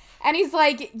to. And he's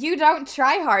like, you don't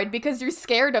try hard because you're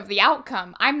scared of the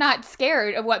outcome. I'm not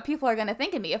scared of what people are going to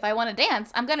think of me. If I want to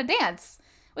dance, I'm going to dance.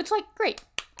 Which, like, great.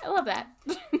 I love that.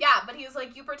 Yeah, but he's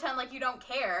like, you pretend like you don't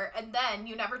care, and then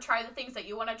you never try the things that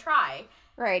you want to try.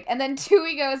 Right. And then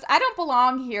Tui goes, I don't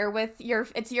belong here with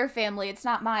it's your family. It's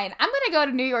not mine. I'm going to go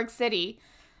to New York City.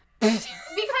 Because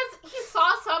he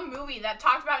saw some movie that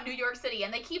talked about New York City,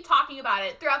 and they keep talking about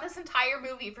it throughout this entire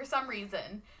movie for some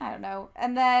reason. I don't know.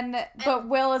 But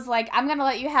Will is like, I'm going to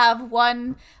let you have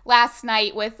one last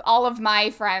night with all of my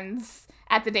friends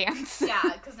at the dance. Yeah,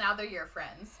 because now they're your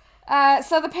friends.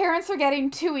 So the parents are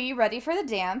getting Tui ready for the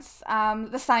dance.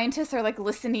 The scientists are like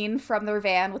listening from their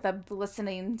van with a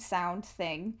listening sound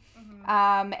thing.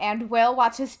 Mm-hmm. And Will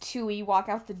watches Tui walk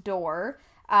out the door.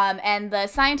 And the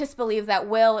scientists believe that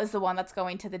Will is the one that's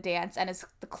going to the dance and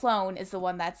the clone is the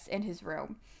one that's in his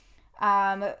room.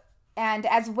 And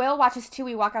as Will watches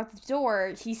Tui walk out the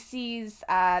door, he sees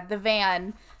the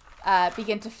van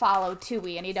begin to follow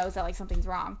Tui, and he knows that like something's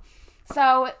wrong.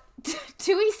 So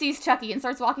Tui sees Chucky and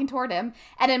starts walking toward him,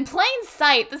 and in plain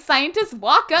sight, the scientists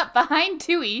walk up behind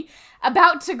Tui,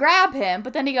 about to grab him,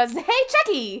 but then he goes, hey,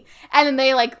 Chucky! And then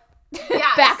they like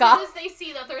back off. As soon as they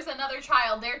see that there's another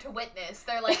child there to witness,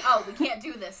 they're like, oh, we can't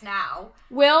do this now.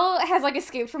 Will has like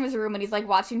escaped from his room and he's like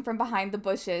watching from behind the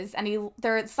bushes, and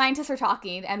their scientists are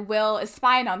talking and Will is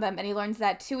spying on them, and he learns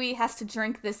that Tui has to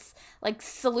drink this like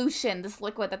solution, this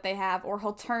liquid that they have, or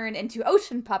he'll turn into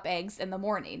ocean pup eggs in the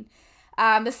morning.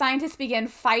 The scientists begin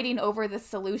fighting over the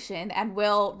solution, and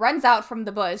Will runs out from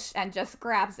the bush and just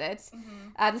grabs it.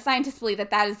 Mm-hmm. The scientists believe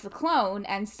that is the clone,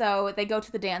 and so they go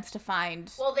to the dance to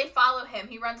find... Well, they follow him.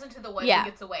 He runs into the woods and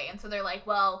gets away, and so they're like,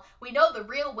 well, we know the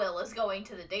real Will is going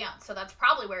to the dance, so that's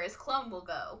probably where his clone will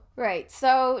go. Right,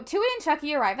 so Tui and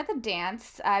Chucky arrive at the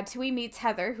dance. Tui meets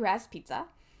Heather, who has pizza.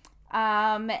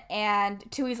 And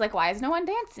Tui's like, why is no one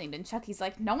dancing? And Chucky's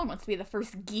like, no one wants to be the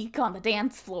first geek on the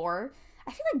dance floor.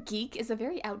 I feel like geek is a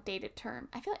very outdated term.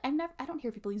 I feel like I don't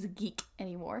hear people use geek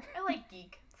anymore. I like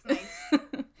geek. It's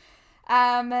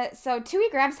nice. So Tui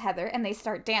grabs Heather and they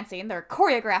start dancing. Their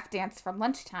choreographed dance from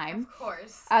lunchtime. Of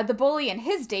course. The bully and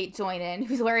his date join in,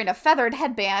 who's wearing a feathered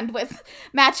headband with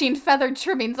matching feathered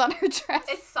trimmings on her dress.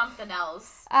 It's something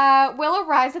else. Will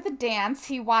arrives at the dance.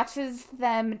 He watches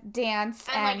them dance.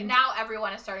 And like now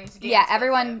everyone is starting to dance. Yeah,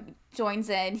 everyone joins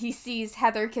in. He sees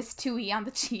Heather kiss Tui on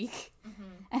the cheek. Mm-hmm.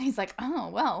 And he's like, oh,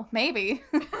 well, maybe.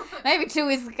 Maybe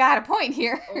Tui's got a point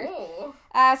here. Ooh.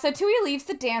 So Tui leaves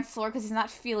the dance floor because he's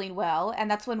not feeling well. And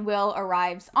that's when Will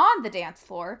arrives on the dance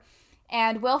floor.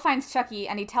 And Will finds Chucky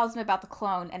and he tells him about the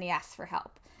clone and he asks for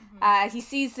help. He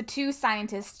sees the two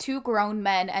scientists, two grown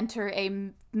men, enter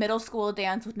a middle school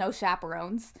dance with no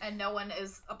chaperones. And no one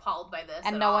is appalled by this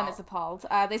And at no all. one is appalled.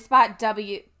 They spot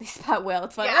Will.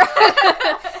 It's funny.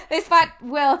 Yeah. They spot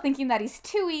Will thinking that he's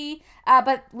Tui,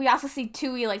 but we also see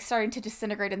Tui like starting to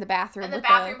disintegrate in the bathroom. In the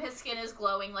bathroom, his skin is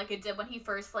glowing like it did when he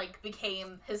first like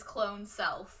became his clone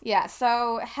self. Yeah,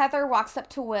 so Heather walks up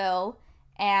to Will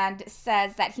and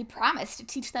says that he promised to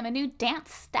teach them a new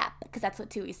dance step, because that's what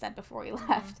Tui said before we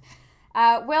left.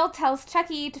 Will tells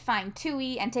Chucky to find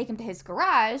Tui and take him to his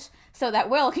garage so that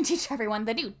Will can teach everyone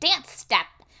the new dance step,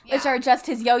 which are just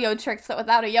his yo-yo tricks, but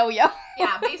without a yo-yo.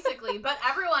 Yeah, basically. But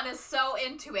everyone is so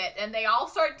into it, and they all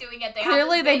start doing it.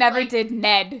 Clearly, they never did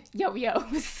Ned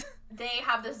yo-yos. They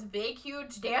have this big,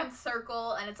 huge dance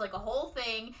circle, and it's like a whole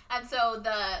thing. And so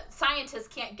the scientist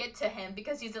can't get to him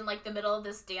because he's in like the middle of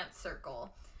this dance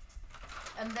circle.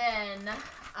 And then,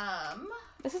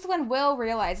 This is when Will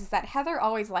realizes that Heather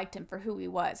always liked him for who he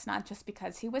was, not just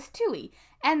because he was Tui.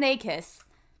 And they kiss.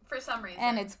 For some reason.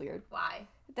 And it's weird. Why?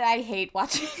 I hate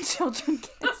watching children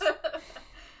kiss.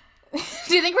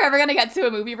 Do you think we're ever going to get to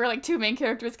a movie where, like, two main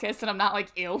characters kiss and I'm not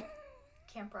like, ew?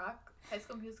 Camp Rock? High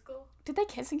School Musical? Did they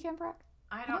kiss in Camp Rock?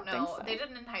 I don't know. Think so. They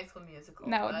didn't in High School Musical.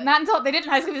 No, but... not until they did in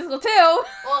High School Musical 2.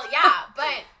 Well, yeah,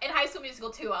 but in High School Musical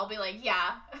 2, I'll be like,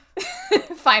 yeah.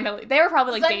 Finally. They were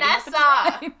probably like dating at the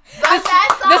time.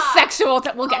 Vanessa! The sexual...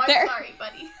 we'll get there. I'm sorry,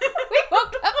 buddy. We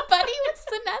woke up, buddy, with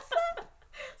Vanessa.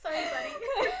 Sorry, buddy.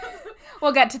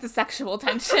 We'll get to the sexual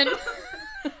tension.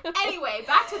 Anyway,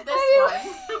 back to this one.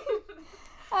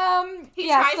 He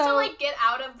tries to like get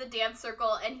out of the dance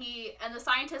circle, and the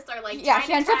scientists are like trying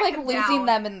he ends to up track like him losing down.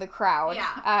 them in the crowd.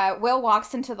 Yeah. Will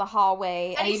walks into the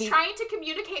hallway, and he's trying to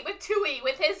communicate with Tui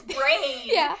with his brain.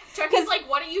 Yeah, Chucky's like,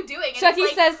 "What are you doing?" And Chucky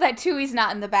like, says that Tui's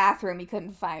not in the bathroom. He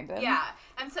couldn't find him. Yeah,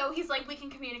 and so he's like, "We can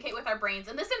communicate with our brains."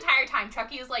 And this entire time,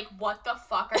 Chucky is like, "What the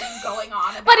fuck are you going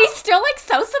on about?" But he's still like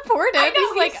so supportive. I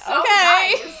know, he's like, so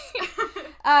okay. Nice.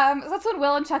 So that's when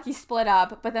Will and Chucky split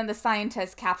up, but then the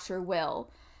scientists capture Will.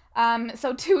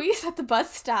 So Tui's at the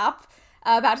bus stop,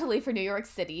 about to leave for New York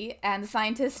City, and the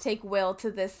scientists take Will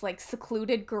to this, like,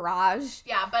 secluded garage.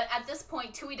 Yeah, but at this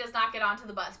point, Tui does not get onto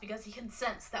the bus because he can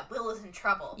sense that Will is in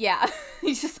trouble. Yeah.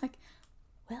 He's just like,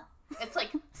 Will? It's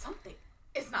like, something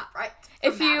is not right.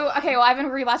 I've been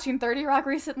rewatching 30 Rock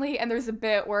recently, and there's a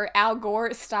bit where Al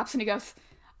Gore stops and he goes,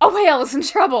 "A whale is in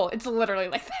trouble." It's literally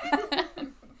like that.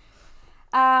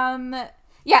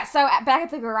 Yeah, so back at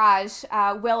the garage,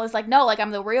 Will is like, "No, like, I'm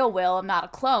the real Will, I'm not a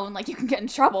clone, like, you can get in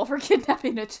trouble for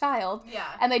kidnapping a child." Yeah.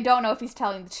 And they don't know if he's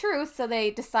telling the truth, so they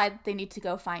decide they need to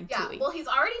go find Tui. Yeah, well, he's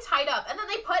already tied up, and then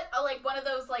they put, one of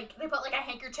those, they put, a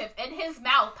handkerchief in his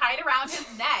mouth, tied around his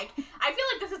neck. I feel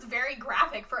like this is very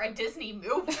graphic for a Disney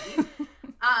movie.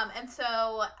 And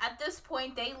so, at this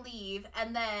point, they leave,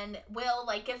 and then Will,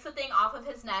 gets the thing off of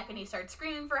his neck, and he starts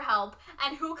screaming for help,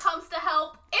 and who comes to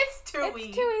help? It's Tui!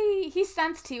 It's Tui! He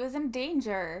sensed he was in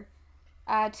danger.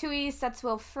 Tui sets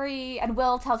Will free, and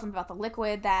Will tells him about the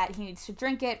liquid, that he needs to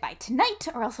drink it by tonight,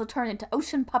 or else he'll turn into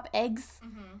ocean pup eggs.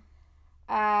 Mm-hmm.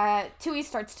 Tui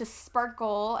starts to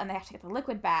sparkle, and they have to get the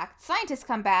liquid back. Scientists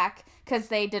come back, because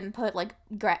they didn't put,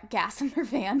 gas in their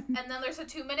van. And then there's a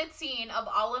 2-minute scene of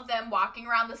all of them walking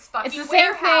around this fucking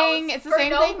warehouse. It's the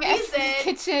same thing reason. as the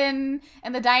kitchen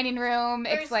and the dining room.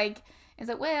 It's like, is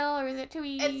it Will, or is it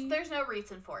Tui? There's no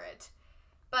reason for it.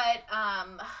 But,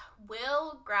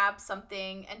 Will grabs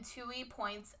something, and Tui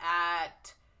points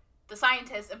at the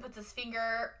scientist and puts his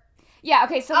finger... Yeah,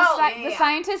 okay, so the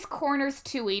scientist corners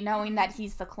Tui, knowing that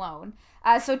he's the clone.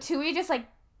 So Tui just,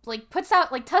 puts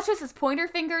out, touches his pointer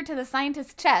finger to the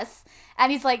scientist's chest,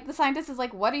 and the scientist is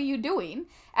like, "What are you doing?"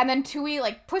 And then Tui,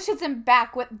 pushes him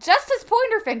back with just his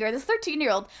pointer finger. This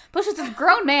 13-year-old pushes this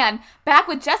grown man back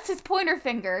with just his pointer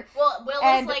finger. Well, Will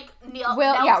is,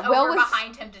 knelt over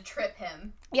behind him to trip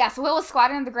him. Yeah, so Will was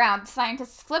squatting on the ground. The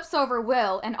scientist flips over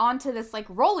Will and onto this,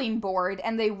 rolling board,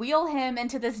 and they wheel him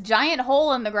into this giant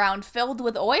hole in the ground filled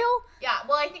with oil? Yeah,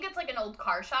 well, I think it's, an old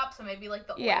car shop, so maybe,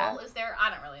 the oil is there. I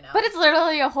don't really know. But it's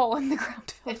literally a hole in the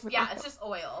ground filled with oil. Yeah, it's just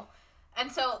oil. And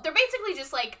so they're basically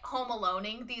just, Home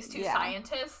Aloneing these two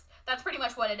scientists. That's pretty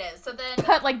much what it is. So then...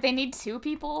 But, they need two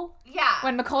people? Yeah.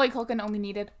 When Macaulay Culkin only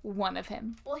needed one of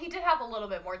him. Well, he did have a little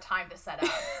bit more time to set up.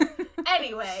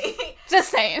 Anyway. Just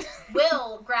saying.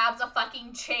 Will grabs a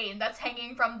fucking chain that's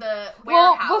hanging from the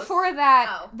warehouse. Well, before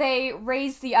that, they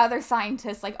raise the other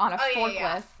scientist, on a forklift.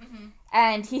 Yeah. Mm-hmm.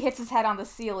 And he hits his head on the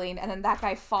ceiling, and then that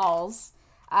guy falls.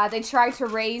 They try to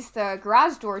raise the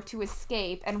garage door to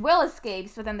escape, and Will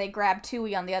escapes, but then they grab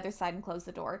Tui on the other side and close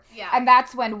the door. Yeah. And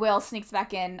that's when Will sneaks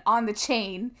back in on the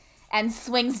chain and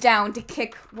swings down to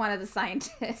kick one of the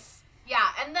scientists. Yeah,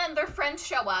 and then their friends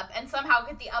show up and somehow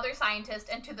get the other scientist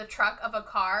into the trunk of a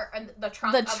car, and the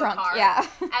trunk of a car. Yeah.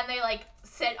 And they,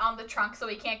 sit on the trunk so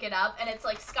he can't get up, and it's,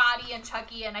 Scotty and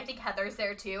Chucky, and I think Heather's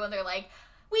there, too, and they're like,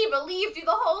 "We believed you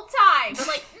the whole time." They're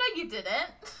like, "No, you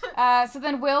didn't." So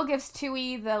then Will gives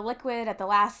Tui the liquid at the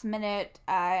last minute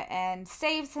and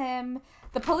saves him.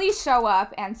 The police show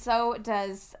up, and so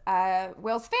does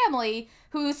Will's family,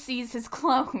 who sees his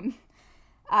clone.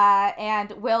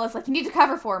 And Will is like, you need to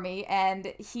cover for me.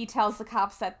 And he tells the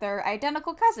cops that they're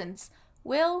identical cousins.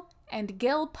 Will and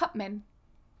Gil Putman.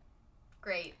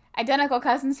 Great. Identical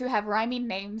cousins who have rhyming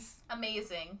names.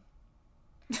 Amazing.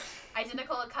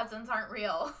 Identical cousins aren't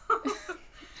real.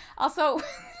 Also,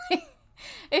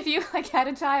 if you, like, had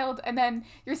a child and then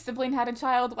your sibling had a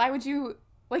child, why would you,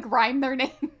 like, rhyme their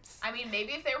names? I mean,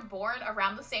 maybe if they were born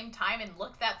around the same time and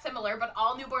looked that similar, but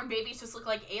all newborn babies just look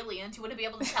like aliens, you wouldn't be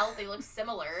able to tell if they look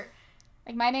similar.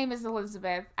 Like, my name is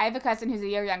Elizabeth. I have a cousin who's a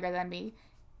year younger than me.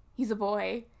 He's a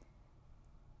boy.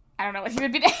 I don't know what he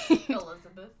would be named.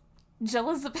 Elizabeth.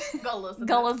 Jillizabeth.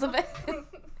 Elizabeth.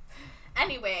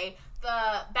 Anyway,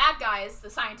 the bad guys, the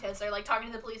scientists, are like talking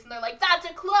to the police and they're like, that's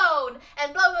a clone!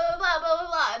 And blah, blah, blah, blah, blah,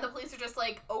 blah. And the police are just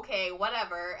like, okay,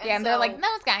 whatever. And they're like,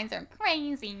 those guys are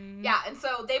crazy. Yeah, and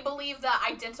so they believe the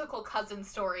identical cousin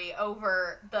story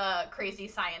over the crazy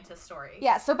scientist story.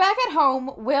 Yeah, so back at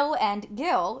home, Will and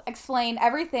Gil explain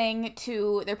everything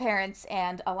to their parents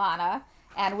and Alana.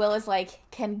 And Will is like,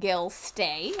 can Gil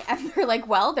stay? And they're like,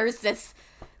 well, there's this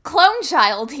clone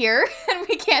child here, and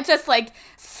we can't just, like,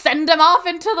 send him off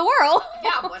into the world.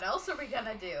 Yeah, what else are we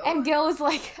gonna do? And Gil is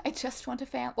like, I just want a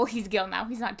family. Well, he's Gil now.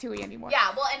 He's not Tui anymore.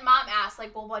 Yeah, well, and Mom asks,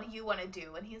 like, well, what do you want to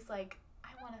do? And he's like, I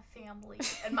want a family.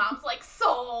 And Mom's like,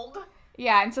 sold.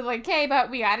 Yeah, and so, like, okay,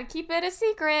 but we gotta keep it a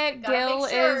secret. Gotta Gil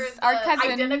make sure is our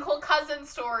cousin. Identical cousin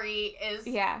story is...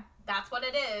 Yeah. That's what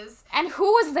it is. And who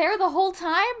was there the whole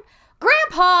time?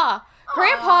 Grandpa! Aww.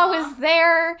 Grandpa was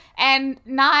there and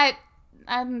not...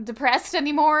 I'm depressed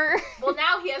anymore. Well,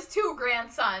 now he has 2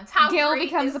 grandsons. How Gil great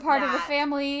becomes is a part that? of the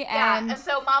family, Yeah, and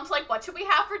so Mom's like, what should we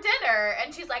have for dinner?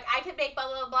 And she's like, I can make blah,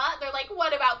 blah, blah. And they're like,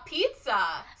 what about pizza?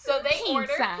 So they order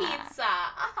pizza.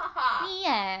 The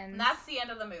end. And that's the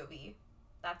end of the movie.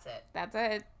 That's it. That's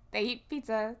it. They eat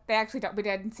pizza. They actually don't. We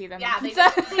didn't see them Yeah, eat pizza.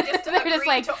 they just They're agreed just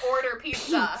like, to order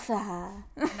pizza. Pizza.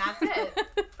 And that's it.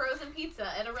 Frozen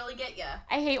pizza. It'll really get you.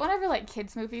 I hate whenever, like,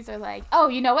 kids' movies are like, oh,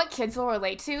 you know what kids will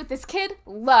relate to? This kid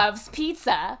loves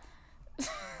pizza. I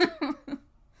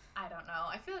don't know.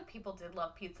 I feel like people did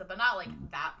love pizza, but not, like,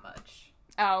 that much.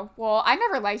 Oh, well, I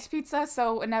never liked pizza,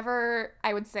 so whenever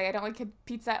I would say I don't like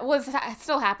pizza, well, it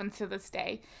still happens to this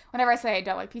day. Whenever I say I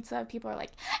don't like pizza, people are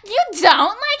like, you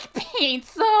don't like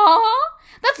pizza?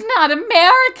 That's not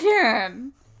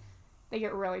American. They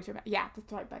get really dramatic. Yeah,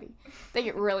 that's right, buddy. They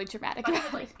get really dramatic. But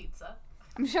he likes pizza.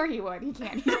 I'm sure he would. He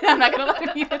can. I'm not going to let him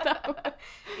eat it, though.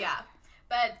 Yeah.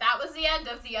 But that was the end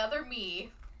of The Other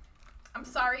Me. I'm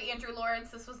sorry, Andrew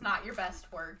Lawrence, this was not your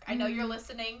best work. I know you're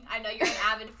listening. I know you're an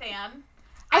avid fan.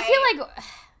 I feel like...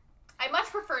 I much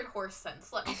preferred Horse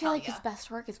Sense, let me I feel tell like you. his best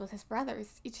work is with his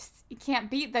brothers. You can't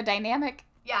beat the dynamic.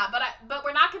 Yeah, but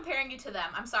we're not comparing you to them.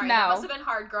 I'm sorry. No. That must have been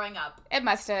hard growing up. It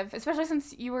must have, especially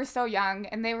since you were so young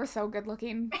and they were so good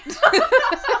looking.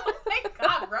 Oh my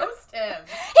god, roast him.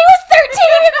 He was 13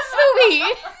 in this movie!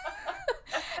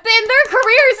 In their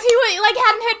careers, he like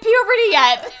hadn't hit puberty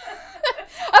yet.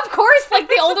 Of course, like,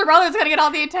 the older brother's gonna get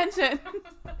all the attention.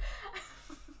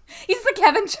 He's the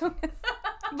Kevin Jonas.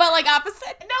 But, like,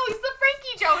 opposite. No, he's the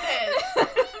Frankie Jonas.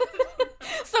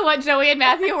 So what, Joey and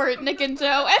Matthew were Nick and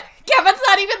Joe, and Kevin's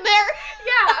not even there?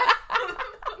 Yeah.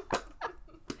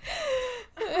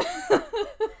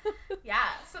 Yeah,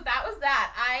 so that was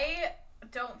that. I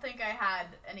don't think I had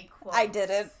any quotes. I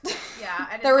didn't. Yeah,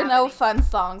 I didn't There were have no any. fun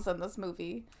songs in this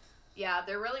movie. Yeah,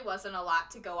 there really wasn't a lot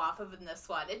to go off of in this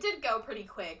one. It did go pretty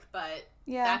quick, but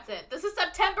Yeah. that's it. This is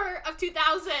September of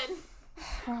 2000.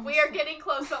 We are getting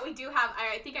close, but we do have,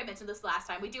 I think I mentioned this last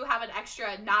time, we do have an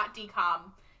extra not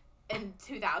decom in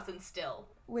 2000 still.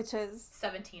 Which is...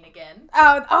 17 again.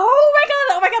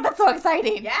 Oh my god, that's so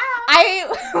exciting. Yeah.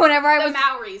 Whenever I was... The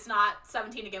Maoris, not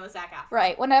 17 again with Zac Efron.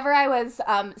 Right, whenever I was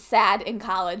sad in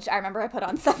college, I remember I put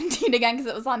on 17 again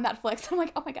because it was on Netflix. I'm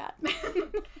like, oh my god.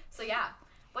 So yeah,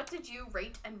 what did you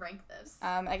rate and rank this?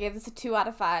 I gave this a 2 out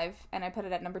of 5, and I put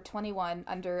it at number 21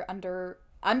 under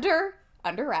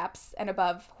Wraps and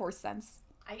above Horse Sense.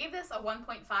 I gave this a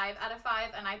 1.5 out of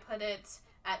 5, and I put it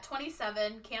at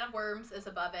 27. Can of Worms is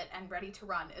above it, and Ready to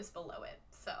Run is below it.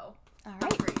 So, All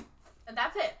that's right. great. And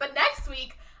that's it. But next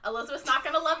week, Elizabeth's not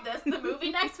going to love this. The movie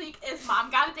next week is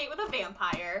Mom Got a Date with a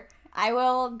Vampire. I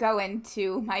will go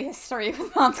into my history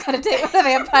with Mom's Got a Date with a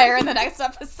Vampire in the next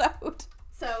episode.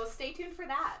 So stay tuned for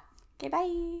that. Okay,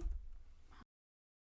 bye.